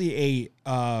 There's actually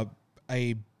I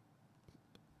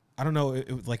don't know,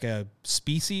 like a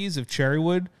species of cherry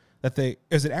wood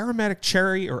is it aromatic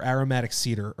cherry or aromatic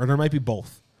cedar? Or there might be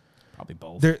both. Probably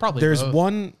both. There's both.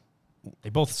 one. They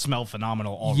both smell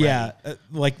phenomenal already. Yeah,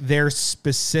 like they're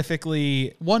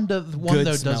specifically One though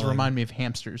does smelling. remind me of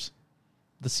hamsters.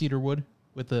 The cedar wood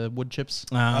with the wood chips.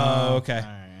 Oh, okay.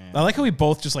 I like how we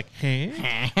both just like, hey.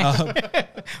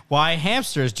 Why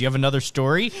hamsters? Do you have another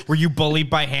story? Were you bullied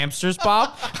by hamsters,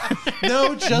 Bob?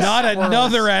 No, just Not squirrels.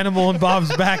 another animal in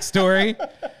Bob's backstory.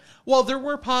 Well, there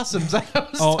were possums. I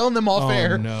was telling them off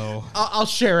air. Oh, no. I'll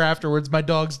share afterwards. My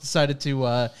dogs decided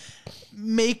to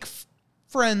make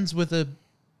friends with a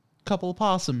couple of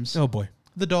possums. Oh, boy.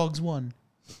 The dogs won.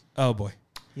 Oh, boy.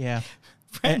 Yeah.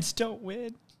 Friends don't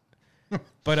win.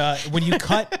 But when you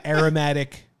cut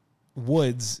aromatic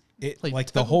woods, Like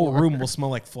like the whole room will smell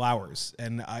like flowers.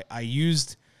 And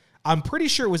I'm pretty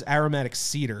sure it was aromatic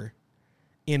cedar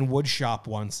in wood shop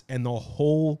once, and the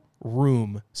whole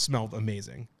room smelled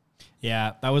amazing.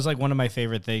 Yeah, that was like one of my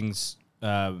favorite things.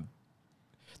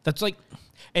 That's like,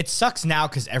 it sucks now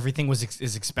because everything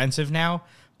is expensive now.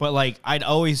 But like, I'd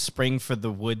always spring for the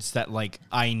woods that like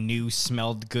I knew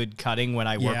smelled good cutting when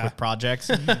I work with projects.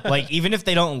 Like even if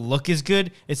they don't look as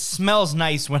good, it smells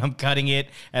nice when I'm cutting it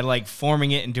and like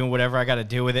forming it and doing whatever I got to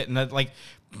do with it. And that, like,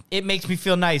 it makes me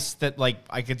feel nice that like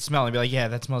I could smell and be like, yeah,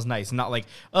 that smells nice. And not like,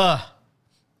 oh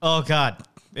God,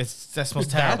 that smells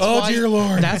terrible. Oh, dear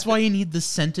Lord. That's why you need the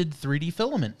scented 3D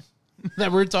filament that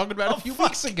we were talking about a few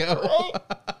weeks ago.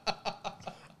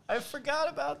 I forgot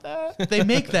about that. They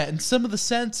make that, and some of the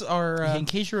scents are In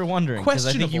case you were wondering, because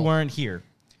I think you questionable. weren't here,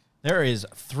 there is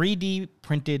 3D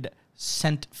printed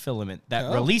scent filament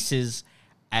that releases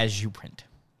as you print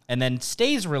and then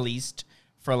stays released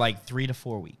for like 3 to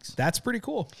 4 weeks. That's pretty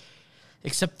cool.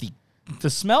 Except the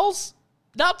smells,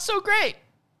 not so great.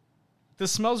 The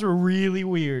smells were really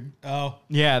weird. Oh.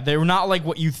 Yeah, they were not like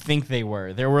what you think they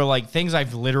were. There were like things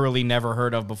I've literally never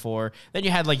heard of before. Then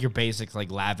you had like your basics like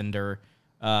lavender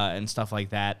and stuff like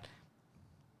that.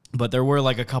 But there were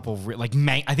like a couple like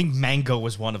I think mango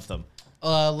was one of them.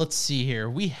 Let's see here.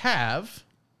 We have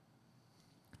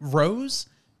rose,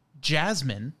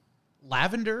 jasmine,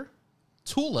 lavender,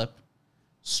 tulip,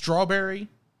 strawberry,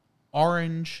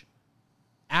 orange,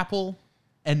 apple,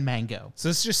 and mango. So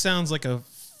this just sounds like a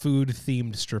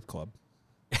food-themed strip club.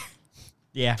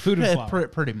 Yeah. Food and flower.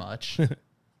 Pretty much.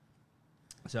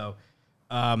 So,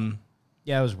 yeah,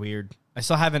 it was weird. I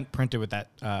still haven't printed with that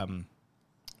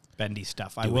bendy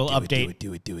stuff. I will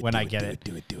update when I get it.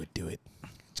 Do it.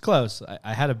 It's close.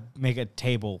 I had to make a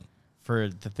table for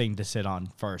the thing to sit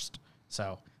on first.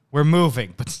 So we're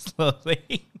moving, but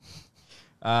slowly.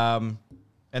 And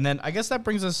then I guess that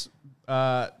brings us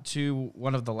to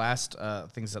one of the last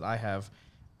things that I have.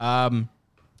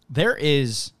 There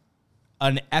is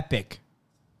an epic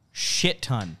shit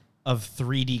ton of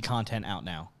 3D content out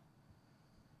now.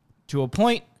 To a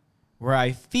point where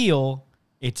I feel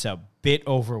it's a bit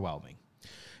overwhelming.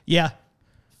 Yeah.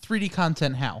 3D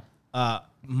content how?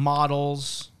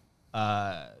 Models,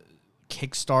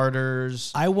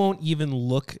 Kickstarters. I won't even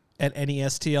look at any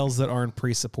STLs that aren't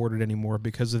pre-supported anymore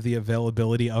because of the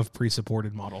availability of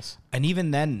pre-supported models. And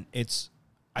even then,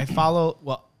 I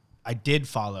did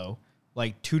follow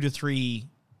like 2 to 3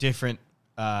 different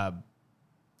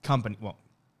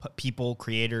people,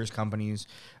 creators, companies,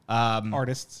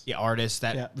 Artists. Yeah, artists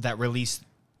that release,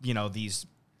 these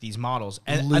models.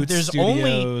 And Loot there's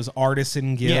Studios,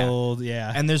 Artisan Guild,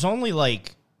 yeah. And there's only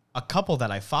like a couple that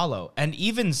I follow. And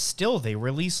even still, they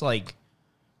release like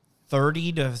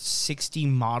 30 to 60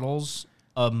 models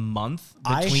a month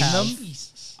between them.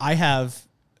 I have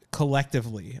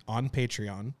collectively on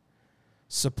Patreon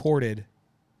supported,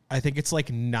 I think it's like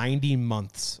 90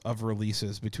 months of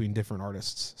releases between different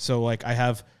artists. So like I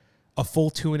have a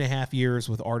full 2.5 years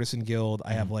with Artisan Guild.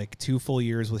 I have like 2 full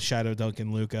years with Shadow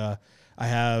Duncan Luca. I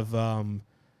have,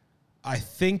 I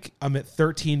think I'm at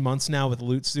 13 months now with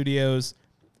Loot Studios.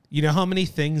 You know how many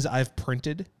things I've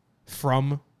printed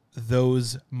from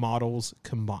those models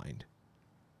combined?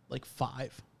 Like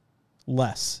 5.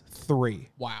 Less. 3.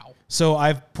 Wow. So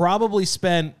I've probably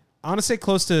spent, I want to say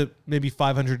close to maybe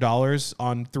 $500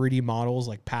 on 3D models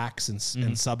like packs and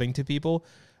subbing to people,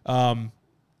 and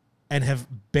have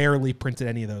barely printed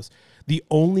any of those. The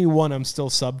only one I'm still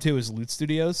subbed to is Loot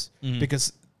Studios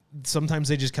because sometimes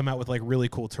they just come out with like really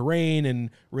cool terrain and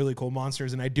really cool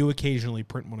monsters, and I do occasionally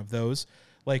print one of those.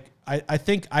 Like I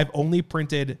think I've only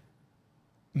printed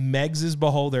Megs'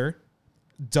 Beholder,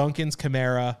 Duncan's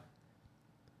Chimera,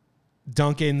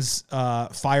 Duncan's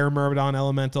Fire Myrmidon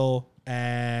Elemental,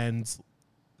 and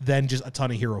then just a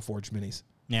ton of Hero Forge minis.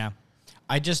 Yeah.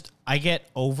 I get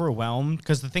overwhelmed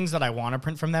because the things that I want to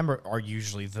print from them are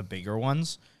usually the bigger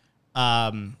ones.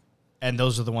 And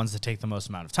those are the ones that take the most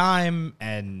amount of time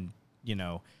and,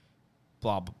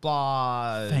 blah, blah,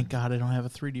 blah. Thank God I don't have a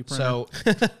 3D printer. So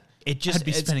I'd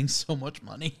be spending so much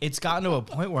money. It's gotten to a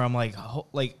point where I'm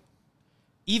like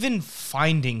even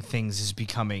finding things is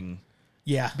becoming...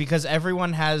 Yeah. Because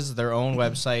everyone has their own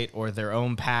website or their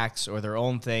own packs or their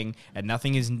own thing, and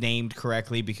nothing is named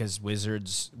correctly because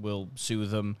Wizards will sue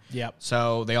them. Yep.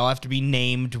 So they all have to be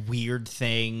named weird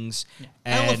things.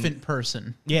 And Elephant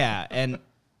person. Yeah, and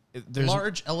there's...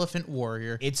 Large elephant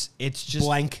warrior. It's just...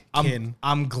 Blank kin.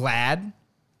 I'm glad,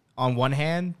 on one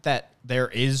hand, that there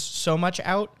is so much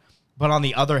out, but on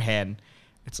the other hand,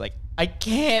 it's like, I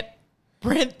can't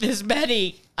print this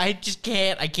many. I just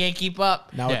can't. I can't keep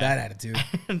up. Not with that attitude.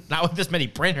 Not with this many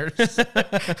printers.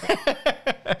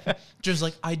 Just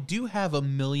like, I do have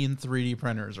 1 million 3D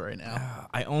printers right now.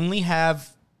 I only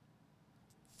have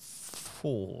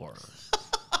 4.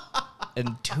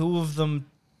 And 2 of them...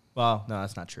 Well, no,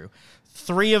 that's not true.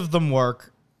 3 of them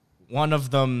work. 1 of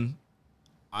them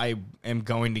I am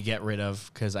going to get rid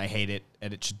of because I hate it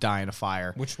and it should die in a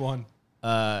fire. Which one?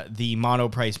 The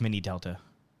Monoprice Mini Delta.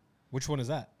 Which one is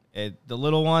that? The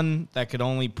little one that could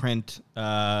only print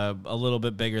a little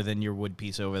bit bigger than your wood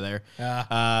piece over there.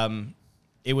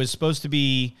 It was supposed to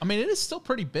be... I mean, it is still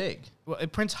pretty big. Well,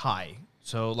 it prints high.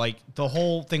 So, like, the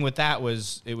whole thing with that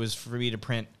was it was for me to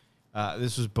print...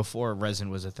 this was before resin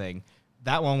was a thing.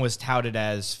 That one was touted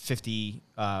as 50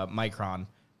 micron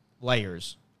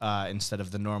layers instead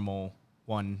of the normal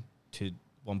 1 to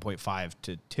 1.5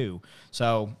 to 2.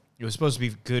 So... It was supposed to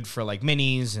be good for like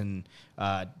minis and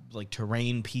like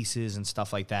terrain pieces and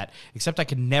stuff like that. Except I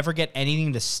could never get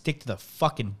anything to stick to the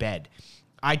fucking bed.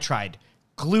 I tried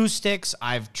glue sticks.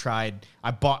 I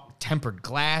bought tempered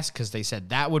glass because they said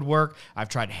that would work. I've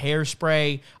tried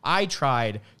hairspray. I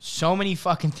tried so many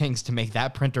fucking things to make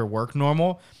that printer work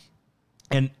normal.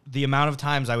 And the amount of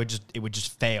times it would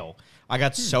just fail. I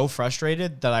got so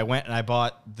frustrated that I went and I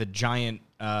bought the giant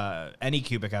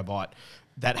Anycubic I bought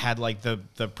that had like the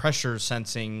pressure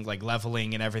sensing, like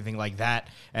leveling and everything like that,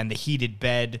 and the heated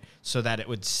bed so that it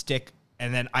would stick.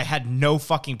 And then I had no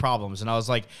fucking problems. And I was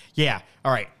like, yeah,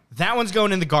 all right, that one's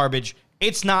going in the garbage.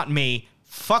 It's not me.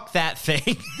 Fuck that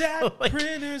thing. That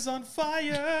printer's on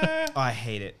fire. Oh, I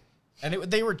hate it. And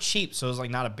they were cheap, so it was like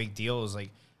not a big deal. It was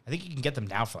like, I think you can get them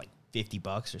now for like $50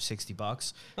 or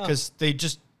 $60 because they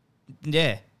just,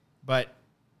 yeah. But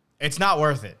it's not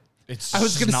worth it. I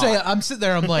was going to say, I'm sitting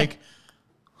there, I'm like,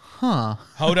 huh.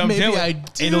 Hold on, maybe do it. I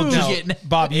do get...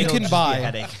 Bob, you It'll can just be a buy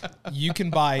headache. you can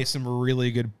buy some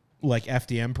really good like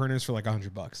FDM printers for like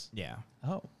 $100. Yeah.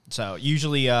 Oh. So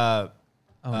usually, Micro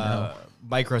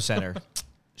Center,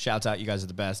 shouts out, you guys are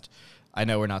the best. I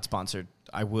know we're not sponsored.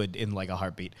 I would in like a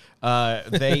heartbeat.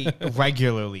 They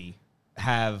regularly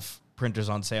have printers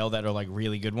on sale that are like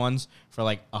really good ones for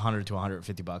like $100 to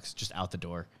 $150 just out the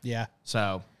door. Yeah.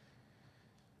 So,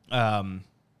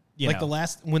 like the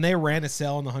last when they ran a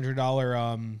sale on the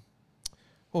 $100,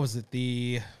 what was it?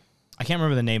 I can't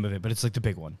remember the name of it, but it's like the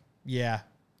big one. Yeah.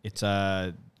 It's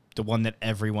the one that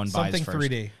everyone buys Something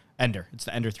first. 3D. Ender. It's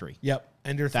the Ender 3. Yep.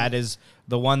 Ender 3. That is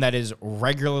the one that is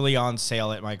regularly on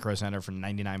sale at Micro Center for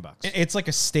 $99. It's like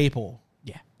a staple.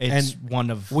 Yeah. It's And one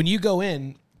of... When you go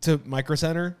in to Micro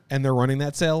Center and they're running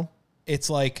that sale, it's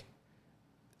like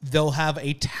they'll have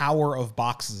a tower of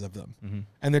boxes of them. Mm-hmm.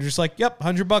 And they're just like, yep,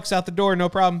 $100 out the door, no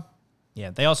problem.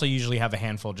 Yeah, they also usually have a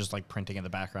handful just like printing in the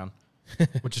background,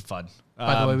 which is fun.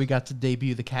 By the way, we got to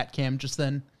debut the cat cam just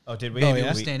then. Oh, did we? Oh, Baby yeah?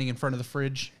 was standing in front of the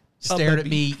fridge, stared at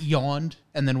me, yawned,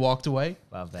 and then walked away.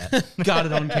 Love that. Got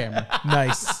it on camera.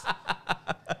 Nice.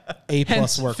 A+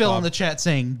 Hence, work, Phil Bob. in the chat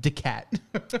saying "decat."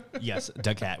 Yes,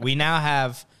 the cat. We now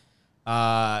have,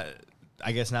 I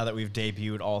guess now that we've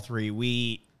debuted all three,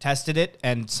 we tested it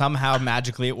and somehow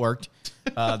magically it worked.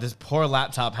 This poor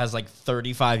laptop has like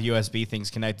 35 USB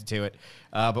things connected to it.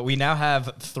 But we now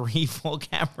have 3 full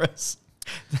cameras.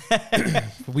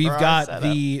 We've for our got setup.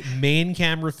 the main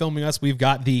camera filming us. We've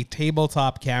got the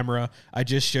tabletop camera. I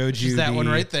just showed you Just that one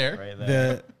right there. Right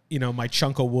there. my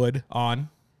chunk of wood on.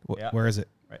 Yeah. Where is it?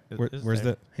 Right. Where's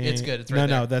there. the? It's good. It's right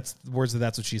no, there. that's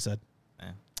what she said.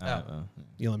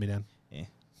 You let me down. Yeah.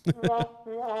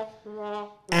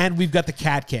 And we've got the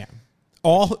cat cam,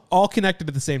 all connected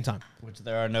at the same time. Which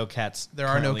there are no cats. There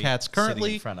are no cats sitting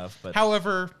currently in front of, but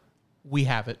However, we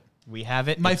have it. we have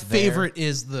it. My It's there. favorite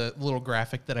is the little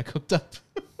graphic that I cooked up.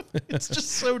 It's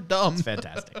just so dumb. It's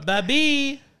fantastic.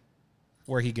 Baby,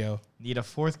 where he go? Need a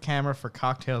 4th camera for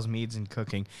cocktails, meads, and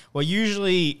cooking. Well,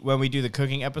 usually when we do the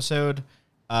cooking episode,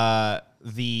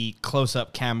 the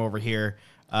close-up cam over here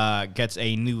gets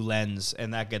a new lens,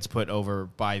 and that gets put over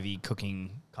by the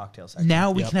cooking cocktail section.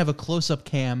 Now we can have a close-up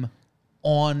cam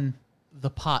on the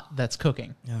pot that's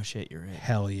cooking. Oh, shit, you're right.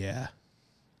 Hell yeah.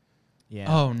 Yeah.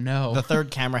 Oh, no. The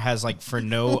 3rd camera has, like, for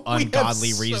no We have ungodly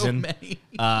so reason, many.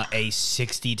 a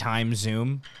 60-time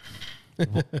zoom.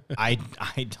 I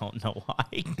don't know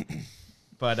why.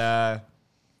 But,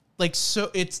 Like, so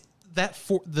it's that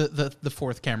the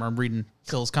 4th camera. I'm reading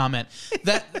Phil's comment.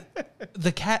 That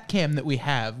the cat cam that we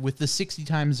have with the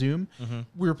 60-time zoom,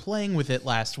 we were playing with it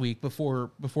last week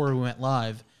before we went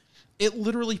live. It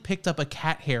literally picked up a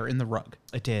cat hair in the rug.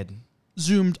 it did.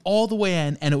 Zoomed all the way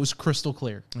in, and it was crystal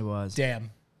clear. It was.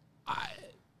 Damn. I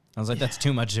was like, that's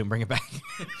too much zoom. Bring it back.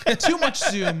 Too much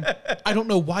zoom. I don't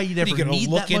know why you'd ever You gonna need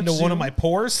look that much into zoom. one of my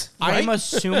pores? I'm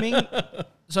assuming...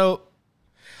 So...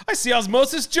 I see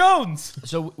Osmosis Jones.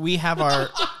 So we have our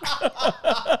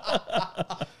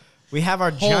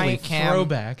Holy giant cam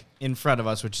throwback. in front of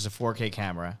us, which is a 4K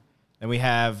camera. Then we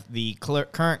have the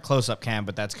current close-up cam,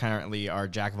 but that's currently our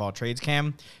jack of all trades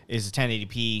cam, is a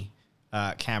 1080p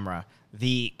camera.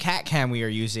 The cat cam we are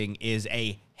using is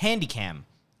a handy cam,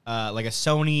 like a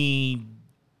Sony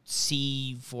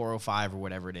C405 or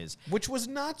whatever it is. Which was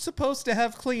not supposed to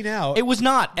have clean out. It was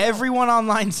not. Everyone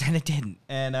online said it didn't.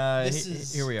 And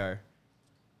here we are.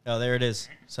 Oh, there it is.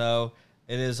 So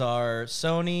it is our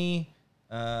Sony.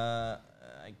 I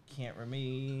can't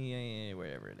remember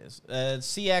whatever it is.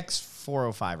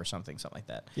 CX405 or something like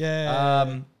that.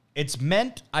 Yeah. It's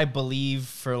meant, I believe,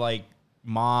 for like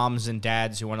moms and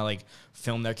dads who want to like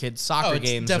film their kids' soccer It's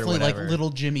games. definitely or like whatever. little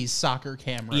Jimmy's soccer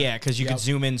camera. Yeah, because you Yep. could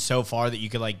zoom in so far that you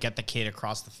could like get the kid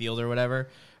across the field or whatever.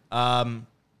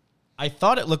 I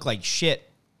thought it looked like shit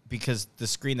because the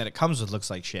screen that it comes with looks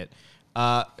like shit.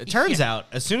 It turns out,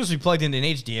 as soon as we plugged in an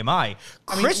HDMI,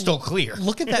 crystal clear.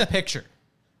 Look at that picture.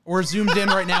 We're zoomed in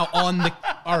right now on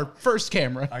our first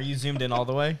camera. Are you zoomed in all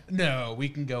the way? No, we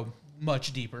can go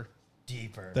much deeper.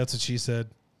 Deeper. That's what she said.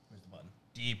 Where's the button?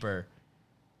 Deeper.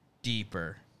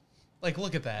 Deeper. Like,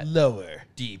 look at that. Lower.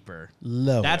 Deeper.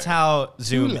 Lower. That's how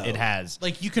zoom it has.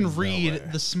 Like, you can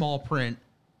read the small print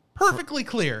perfectly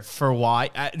clear. For why?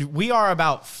 We are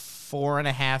about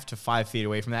 4.5 to 5 feet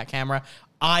away from that camera.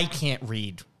 I can't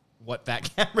read what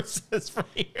that camera says from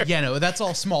here. Yeah, no, that's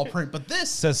all small print. But this,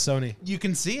 Says Sony. you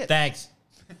can see it. Thanks.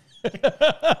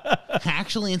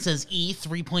 Actually, it says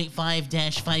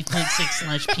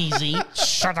E3.5-5.6/PZ.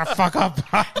 Shut the fuck up.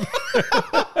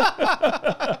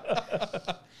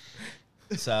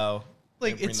 So,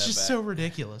 Like, bring it's that just back. so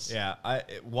ridiculous. Yeah.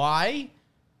 Why?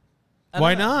 I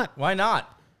Why don't know. not? Why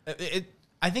not?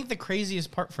 I think the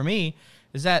craziest part for me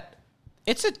is that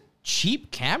it's a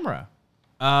cheap camera.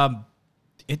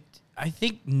 I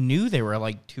think new they were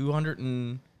like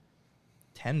 $210,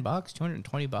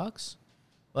 $220.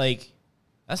 Like,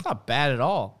 that's not bad at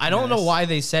all. I don't know why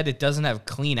they said it doesn't have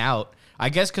clean out. I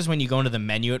guess because when you go into the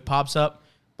menu, it pops up.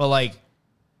 But like,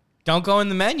 don't go in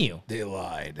the menu. They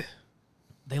lied.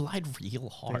 They lied real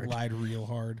hard. They lied real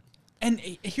hard. And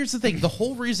here's the thing. The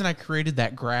whole reason I created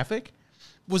that graphic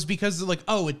was because they're like,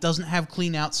 oh, it doesn't have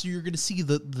clean out, so you're going to see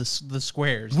the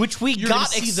squares. Which we you're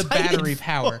got gonna see the excited battery for.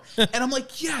 power. And I'm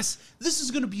like, yes, this is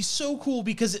going to be so cool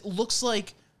because it looks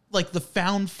like the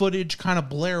found footage kind of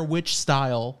Blair Witch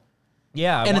style.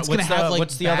 Yeah, And it's gonna have, like,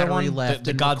 what's the other battery one? left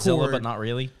The and Godzilla, record. but not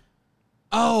really.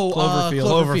 Oh,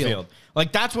 Cloverfield.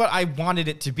 Like, that's what I wanted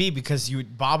it to be because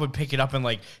Bob would pick it up and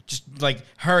like just like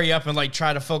hurry up and like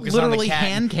try to focus on Literally the cat,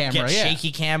 hand and camera, get yeah.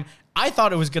 shaky cam. I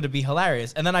thought it was going to be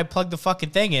hilarious, and then I plugged the fucking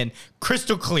thing in,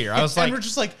 crystal clear. I was And like, we're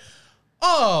just like,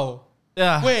 oh,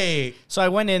 Ugh. wait. So I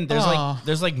went in. Aw.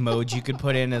 There's like modes you could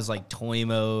put in as like toy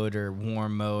mode or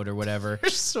warm mode or whatever.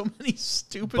 There's so many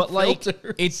stupid But like,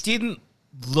 filters. it didn't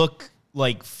look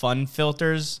like fun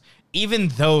filters. Even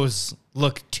those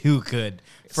look too good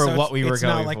for So what we were it's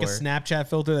going not like for. a Snapchat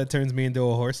filter that turns me into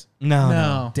a horse.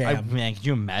 No. Damn. Man, could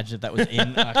you imagine if that was in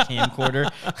a camcorder?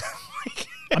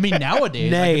 I mean,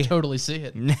 nowadays, I Nay. could totally see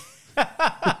it.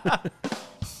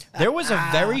 There was a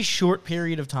very short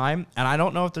period of time, and I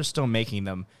don't know if they're still making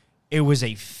them. It was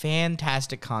a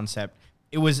fantastic concept.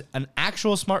 It was an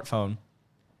actual smartphone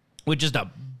with just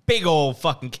a big old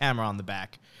fucking camera on the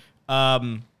back.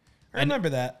 I remember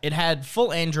that. It had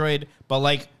full Android, but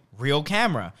like real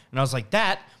camera. And I was like,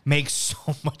 that makes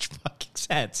so much fucking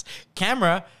sense.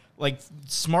 Camera, like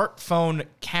smartphone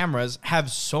cameras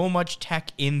have so much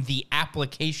tech in the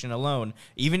application alone,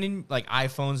 even in like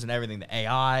iPhones and everything, the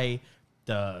AI,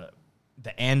 the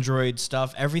Android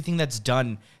stuff, everything that's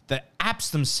done. The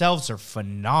apps themselves are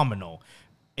phenomenal.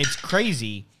 It's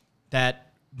crazy that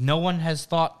no one has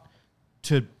thought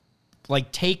to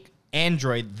like take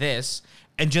Android this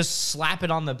and just slap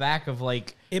it on the back of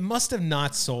like It must have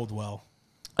not sold well.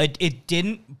 it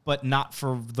didn't, but not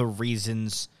for the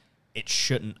reasons it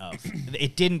shouldn't have.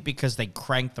 It didn't because they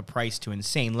cranked the price to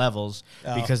insane levels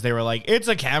because they were like, it's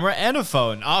a camera and a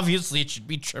phone. Obviously, it should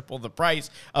be triple the price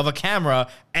of a camera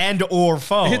and or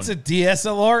phone. It's a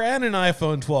DSLR and an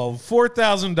iPhone 12,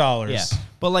 $4,000. yeah,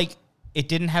 but like it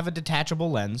didn't have a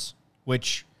detachable lens,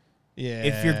 which Yeah.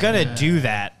 if you're gonna do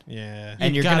that Yeah.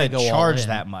 and You you're gonna gotta go all charge in.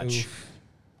 that much,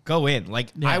 go in. Like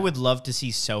Yeah. I would love to see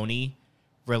Sony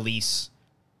release,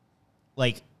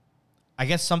 like, I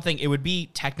guess something. It would be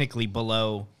technically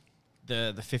below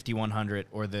the 5100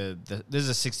 or the this is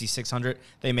a 6600.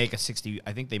 They make a 60.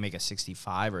 I think they make a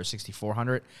 65 or a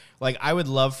 6400. Like I would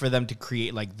love for them to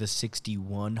create like the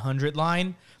 6100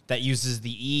 line that uses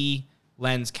the E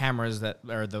lens cameras that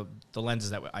are the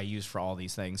lenses that I use for all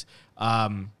these things.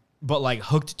 But like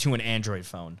hooked to an Android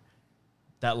phone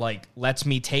that like lets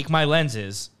me take my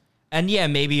lenses, and yeah,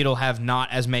 maybe it'll have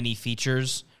not as many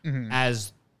features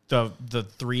as the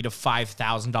 $3,000 to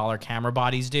 $5,000 camera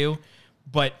bodies do,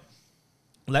 but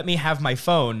let me have my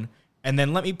phone and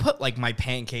then let me put like my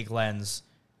pancake lens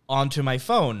onto my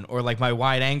phone or like my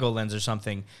wide angle lens or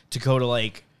something to go to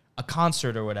like a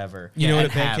concert or whatever. You know what a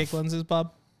and have- pancake lens is,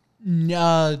 Bob?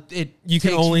 No, it You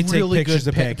can takes only take really pictures good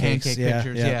of pancakes. pancake Yeah,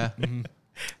 pictures. yeah. Yeah.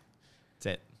 That's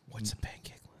it. What's a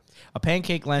pancake lens? A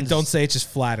pancake lens. Don't say it's just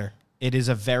flatter. It is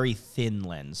a very thin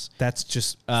lens. That's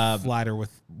just flatter with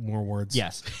more words.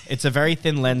 Yes, it's a very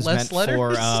thin lens Less meant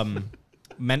letters? for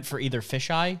meant for either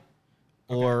fisheye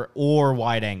or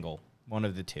wide angle, one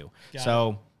of the two.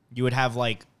 So you would have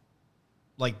like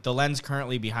the lens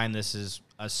currently behind this is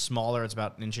a smaller. It's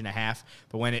about 1.5 inches,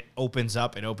 but when it opens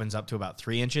up to about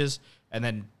 3 inches, and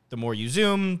then the more you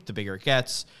zoom, the bigger it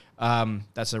gets.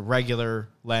 That's a regular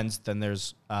lens. Then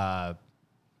there's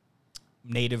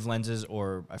native lenses,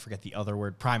 or I forget the other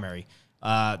word, primary.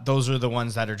 Those are the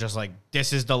ones that are just like,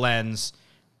 this is the lens.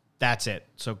 That's it.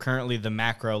 So currently the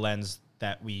macro lens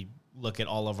that we look at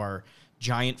all of our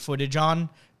giant footage on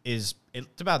it's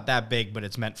about that big, but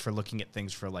it's meant for looking at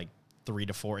things for like 3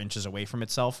 to 4 inches away from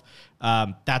itself.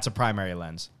 That's a primary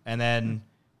lens. And then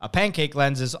a pancake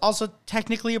lens is also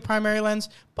technically a primary lens,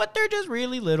 but they're just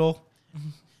really little.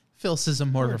 Phil says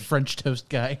I'm more of a French toast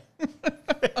guy.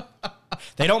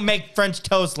 They don't make French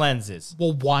toast lenses.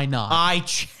 Well, why not? I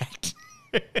checked.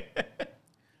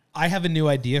 I have a new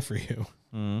idea for you.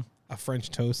 A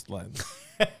French toast lens.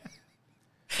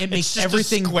 It makes Just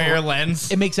everything a square lens.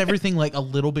 It makes everything like a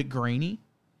little bit grainy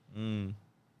It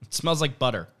smells like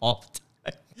butter all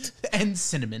the time. and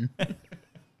cinnamon.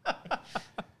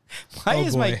 Why Oh,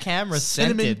 is my boy. camera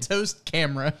Cinnamon scented? toast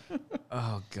camera.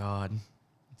 Oh, God.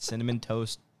 Cinnamon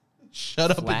toast.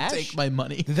 Shut up Flash? and take my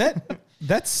money.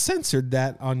 That's censored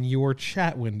that on your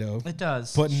chat window, It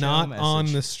does. but Show not message.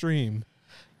 on the stream.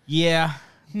 Yeah,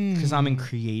 because I'm in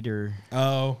creator.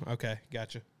 Oh, okay,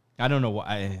 gotcha. I don't know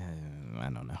why. I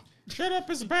don't know. Shut up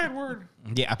is a bad word.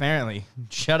 Yeah, apparently.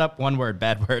 Shut up, one word,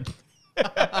 bad word.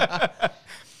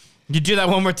 You do that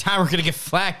one more time, we're going to get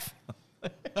flagged.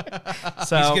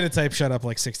 So, He's gonna type "shut up"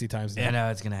 like 60 times now. yeah, no,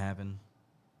 it's going to happen.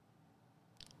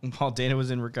 While Dana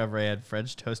was in recovery, I had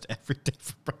French toast every day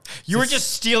for breakfast. You were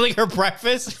just stealing her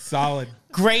breakfast? Solid.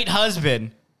 Great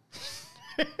husband.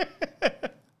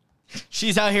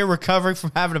 She's out here recovering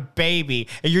from having a baby,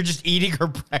 and you're just eating her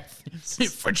breakfast.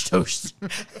 French toast.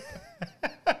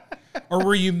 Or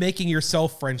were you making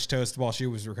yourself French toast while she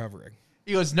was recovering?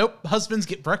 He goes, nope, husbands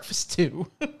get breakfast too.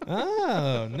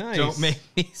 Oh, nice. Don't make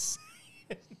me say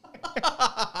it.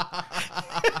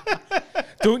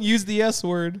 Don't use the S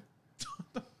word.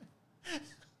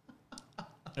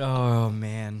 Oh,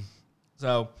 man.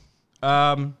 So,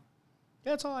 yeah,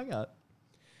 that's all I got.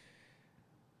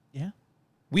 Yeah.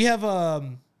 We have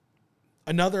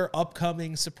another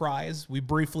upcoming surprise. We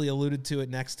briefly alluded to it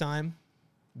next time.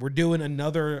 We're doing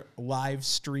another live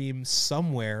stream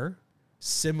somewhere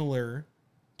similar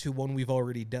to one we've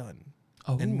already done.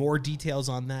 Oh. And more details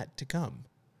on that to come.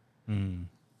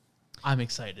 I'm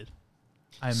excited.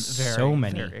 I'm So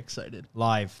many. very excited.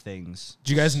 Live things.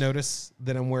 Did you guys notice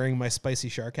that I'm wearing my Spicy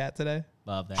Shark hat today?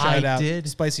 Love that. I Shout out did.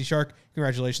 Spicy Shark.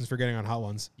 Congratulations for getting on Hot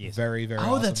Ones. Yes. Very, very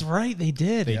Oh, awesome. that's right. They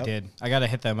did. They did. I got to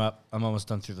hit them up. I'm almost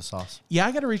done through the sauce. Yeah,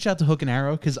 I got to reach out to Hook and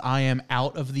Arrow because I am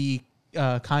out of the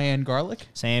cayenne garlic.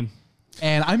 Same.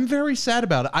 And I'm very sad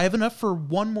about it. I have enough for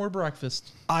one more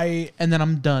breakfast, and then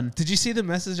I'm done. Did you see the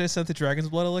message I sent to Dragon's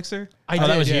Blood Elixir? I that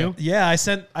did, was yeah. you? Yeah,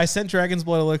 I sent Dragon's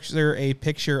Blood Elixir a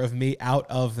picture of me out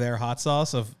of their hot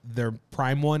sauce, of their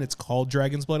prime one. It's called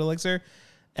Dragon's Blood Elixir.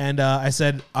 And I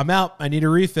said, I'm out. I need a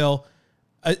refill.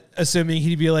 Assuming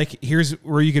he'd be like, here's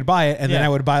where you could buy it. And then Yeah. I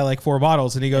would buy like 4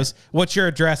 bottles. And he goes, what's your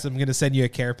address? I'm going to send you a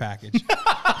care package.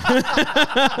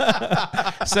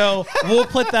 So we'll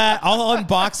put that. I'll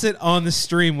unbox it on the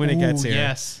stream when it gets here.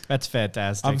 Yes. That's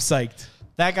fantastic. I'm psyched.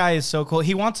 That guy is so cool.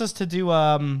 He wants us to do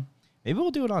maybe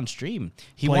we'll do it on stream.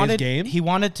 He Play his wanted game? He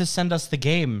wanted to send us the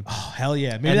game. Oh, hell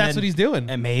yeah. Maybe And that's then- what he's doing.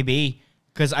 And maybe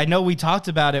because I know we talked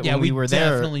about it Yeah, when we we were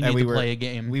there. definitely and need we to were, play a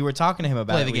game. We were talking to him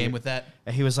about Play it. the We- game with that.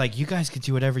 And he was like, "You guys could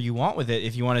do whatever you want with it.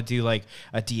 If you want to do like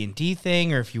a D&D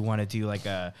thing, or if you want to do like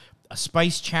a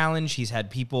spice challenge." He's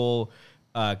had people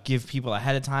give people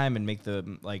ahead of time and make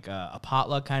the like a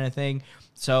potluck kind of thing.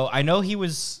 So I know he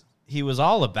was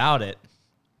all about it.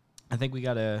 I think we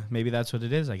gotta. Maybe that's what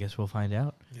it is. I guess we'll find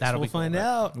out. That'll we'll be cool, find right?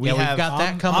 out. Yeah, we've got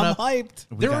that coming I'm up. hyped.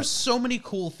 There are so many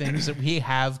cool things that we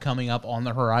have coming up on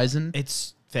the horizon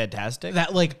It's fantastic.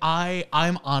 that like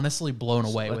I'm honestly blown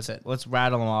away with it. Let's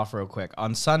rattle them off real quick.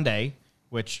 On Sunday,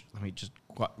 which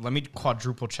let me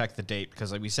quadruple check the date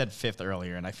because like we said 5th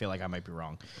earlier, and I feel like I might be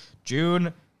wrong.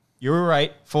 June, you were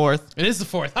right. 4th. It is the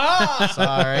 4th.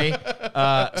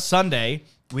 Sorry. Sunday,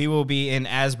 we will be in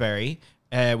Asbury.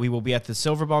 We will be at the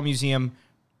Silver Ball Museum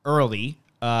early.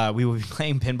 We will be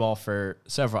playing pinball for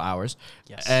several hours.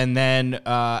 Yes. And then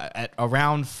at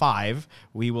around 5,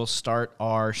 we will start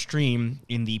our stream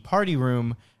in the party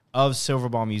room of Silver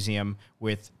Ball Museum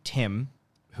with Tim,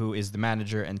 who is the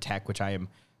manager and tech, which I am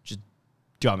just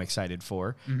dumb excited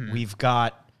for. We've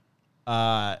got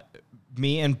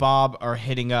me and Bob are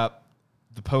hitting up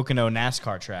the Pocono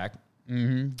NASCAR track.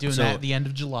 Doing So- that at the end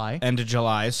of July. End of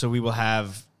July, so we will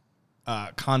have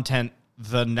content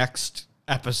the next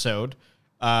episode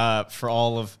for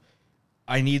all of.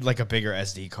 I need like a bigger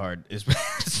SD card is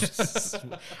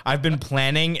I've been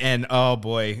planning, and oh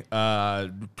boy,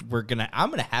 I'm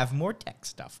gonna have more tech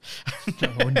stuff.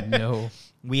 Oh no.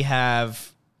 We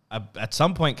have at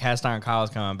some point Cast Iron Kyle's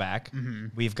coming back.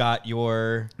 We've got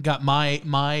Got my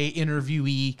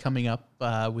interviewee coming up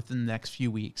within the next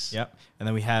few weeks. yep, and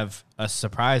then we have a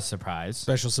surprise,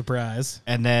 Special surprise.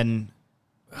 and then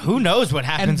who knows what And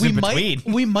happens in between.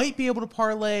 we might be able to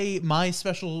parlay my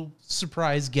special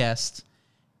surprise guest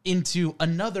into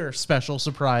another special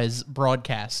surprise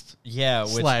broadcast Yeah,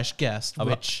 which / guest,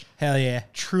 which Hell yeah.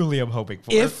 truly I'm hoping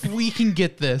for. if we can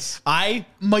get this, I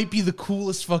might be the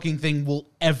coolest fucking thing we'll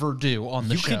ever do on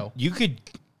the show. you could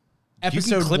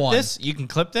Episode you can clip 1. this. You can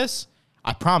clip this.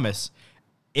 I promise.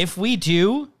 If we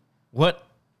do what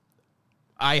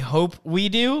I hope we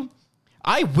do,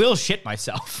 I will shit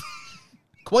myself.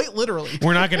 Quite literally.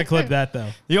 We're not going to clip that, though.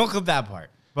 You don't clip that part,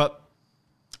 but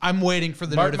I'm waiting for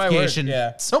the Mark my notification. word,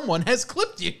 yeah. Someone has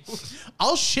clipped you.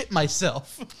 I'll shit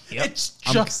myself. Yep. It's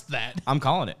just that. I'm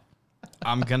calling it.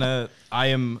 I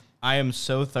am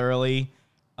so thoroughly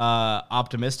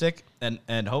optimistic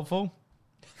and hopeful.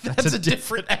 That's a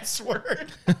different S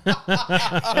word.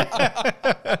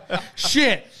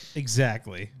 Shit.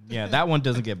 Exactly. Yeah, that one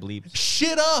doesn't get bleeped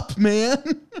Shit up,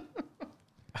 man.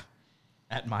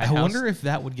 at my I house. wonder if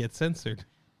that would get censored.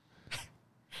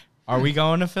 Are we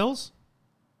going to Phil's?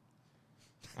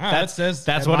 That says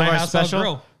that's at one of my our house I'll special-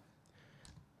 grill.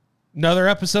 Another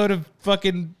episode of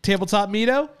fucking Tabletop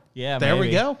Meeto. Yeah, There we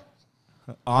maybe. go.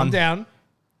 I'm down.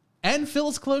 And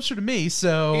Phil's closer to me,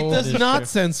 so It does is not true.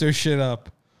 censor shit up.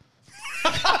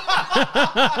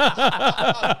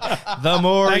 The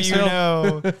more Thanks, you Phil.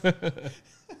 know.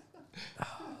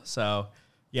 So,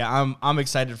 yeah, I'm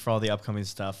excited for all the upcoming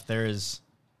stuff. this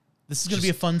is going to be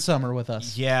a fun summer with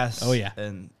us. Yes. Oh, yeah.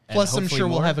 And Plus, I'm hopefully sure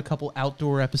we'll more. have a couple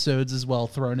outdoor episodes as well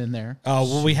thrown in there. Oh,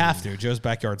 well, we have to. Joe's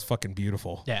backyard's fucking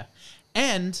beautiful. Yeah.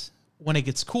 And when it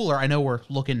gets cooler, I know we're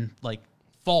looking like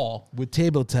fall, With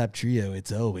Tabletop Trio,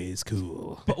 it's always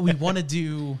cool. but we want to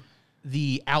do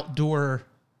the outdoor,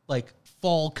 like,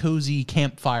 fall cozy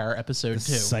campfire episode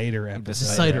too. Cider The episode.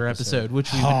 cider episode, which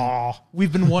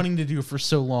we've been wanting to do for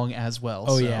so long as well.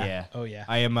 Oh, so. yeah. Yeah. Oh, yeah.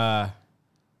 I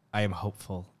am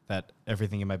hopeful that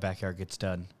everything in my backyard gets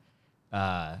done,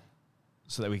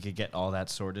 so that we could get all that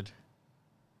sorted.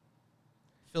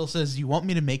 Phil says, "You want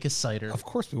me to make a cider?" Of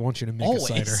course, we want you to make Always.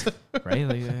 a cider. Right?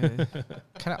 Like,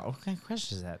 what kind of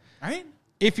question is that? All right.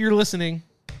 If you're listening,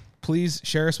 please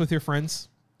share us with your friends.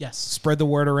 Yes. Spread the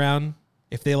word around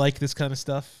if they like this kind of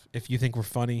stuff. If you think we're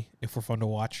funny, if we're fun to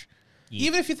watch.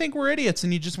 Even if you think we're idiots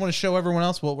and you just want to show everyone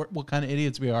else what kind of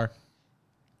idiots we are.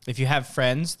 If you have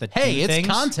friends that Hey, do it's things,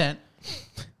 content.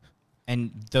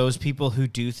 and those people who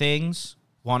do things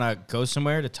want to go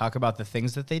somewhere to talk about the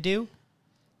things that they do,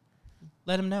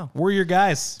 let them know. We're your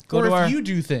guys. Go or to if our, you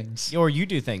do things. or you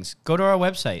do things. Go to our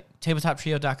website,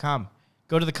 tabletoptrio.com.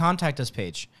 Go to the contact us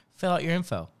page. Fill out your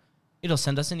info. It'll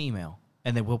send us an email,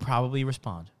 and then we'll probably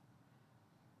respond.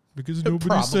 Because nobody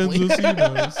Probably. sends us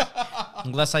emails.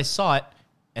 Unless I saw it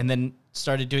and then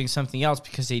started doing something else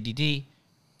because ADD,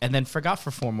 and then forgot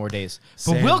for 4 more days. But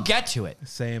Same. we'll get to it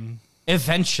Same.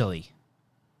 eventually.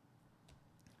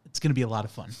 It's going to be a lot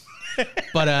of fun.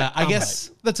 But I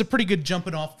guess that's a pretty good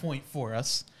jumping off point for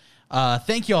us.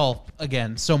 Thank y'all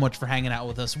again so much for hanging out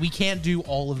with us. We can't do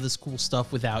all of this cool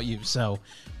stuff without you, so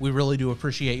we really do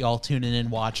appreciate y'all tuning in,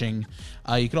 watching.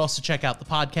 You could also check out the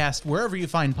podcast wherever you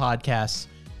find podcasts,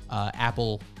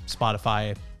 Apple,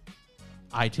 Spotify,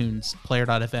 iTunes,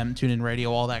 Player.fm, TuneIn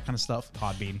Radio, all that kind of stuff.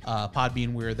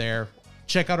 Podbean, we're there.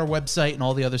 Check out our website and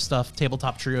all the other stuff,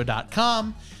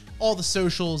 tabletoptrio.com, all the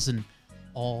socials and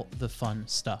all the fun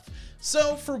stuff.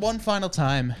 So for one final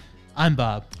time, I'm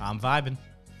Bob. I'm vibing.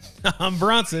 I'm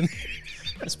Bronson.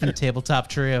 It's been a Tabletop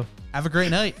Trio. Have a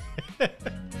great night.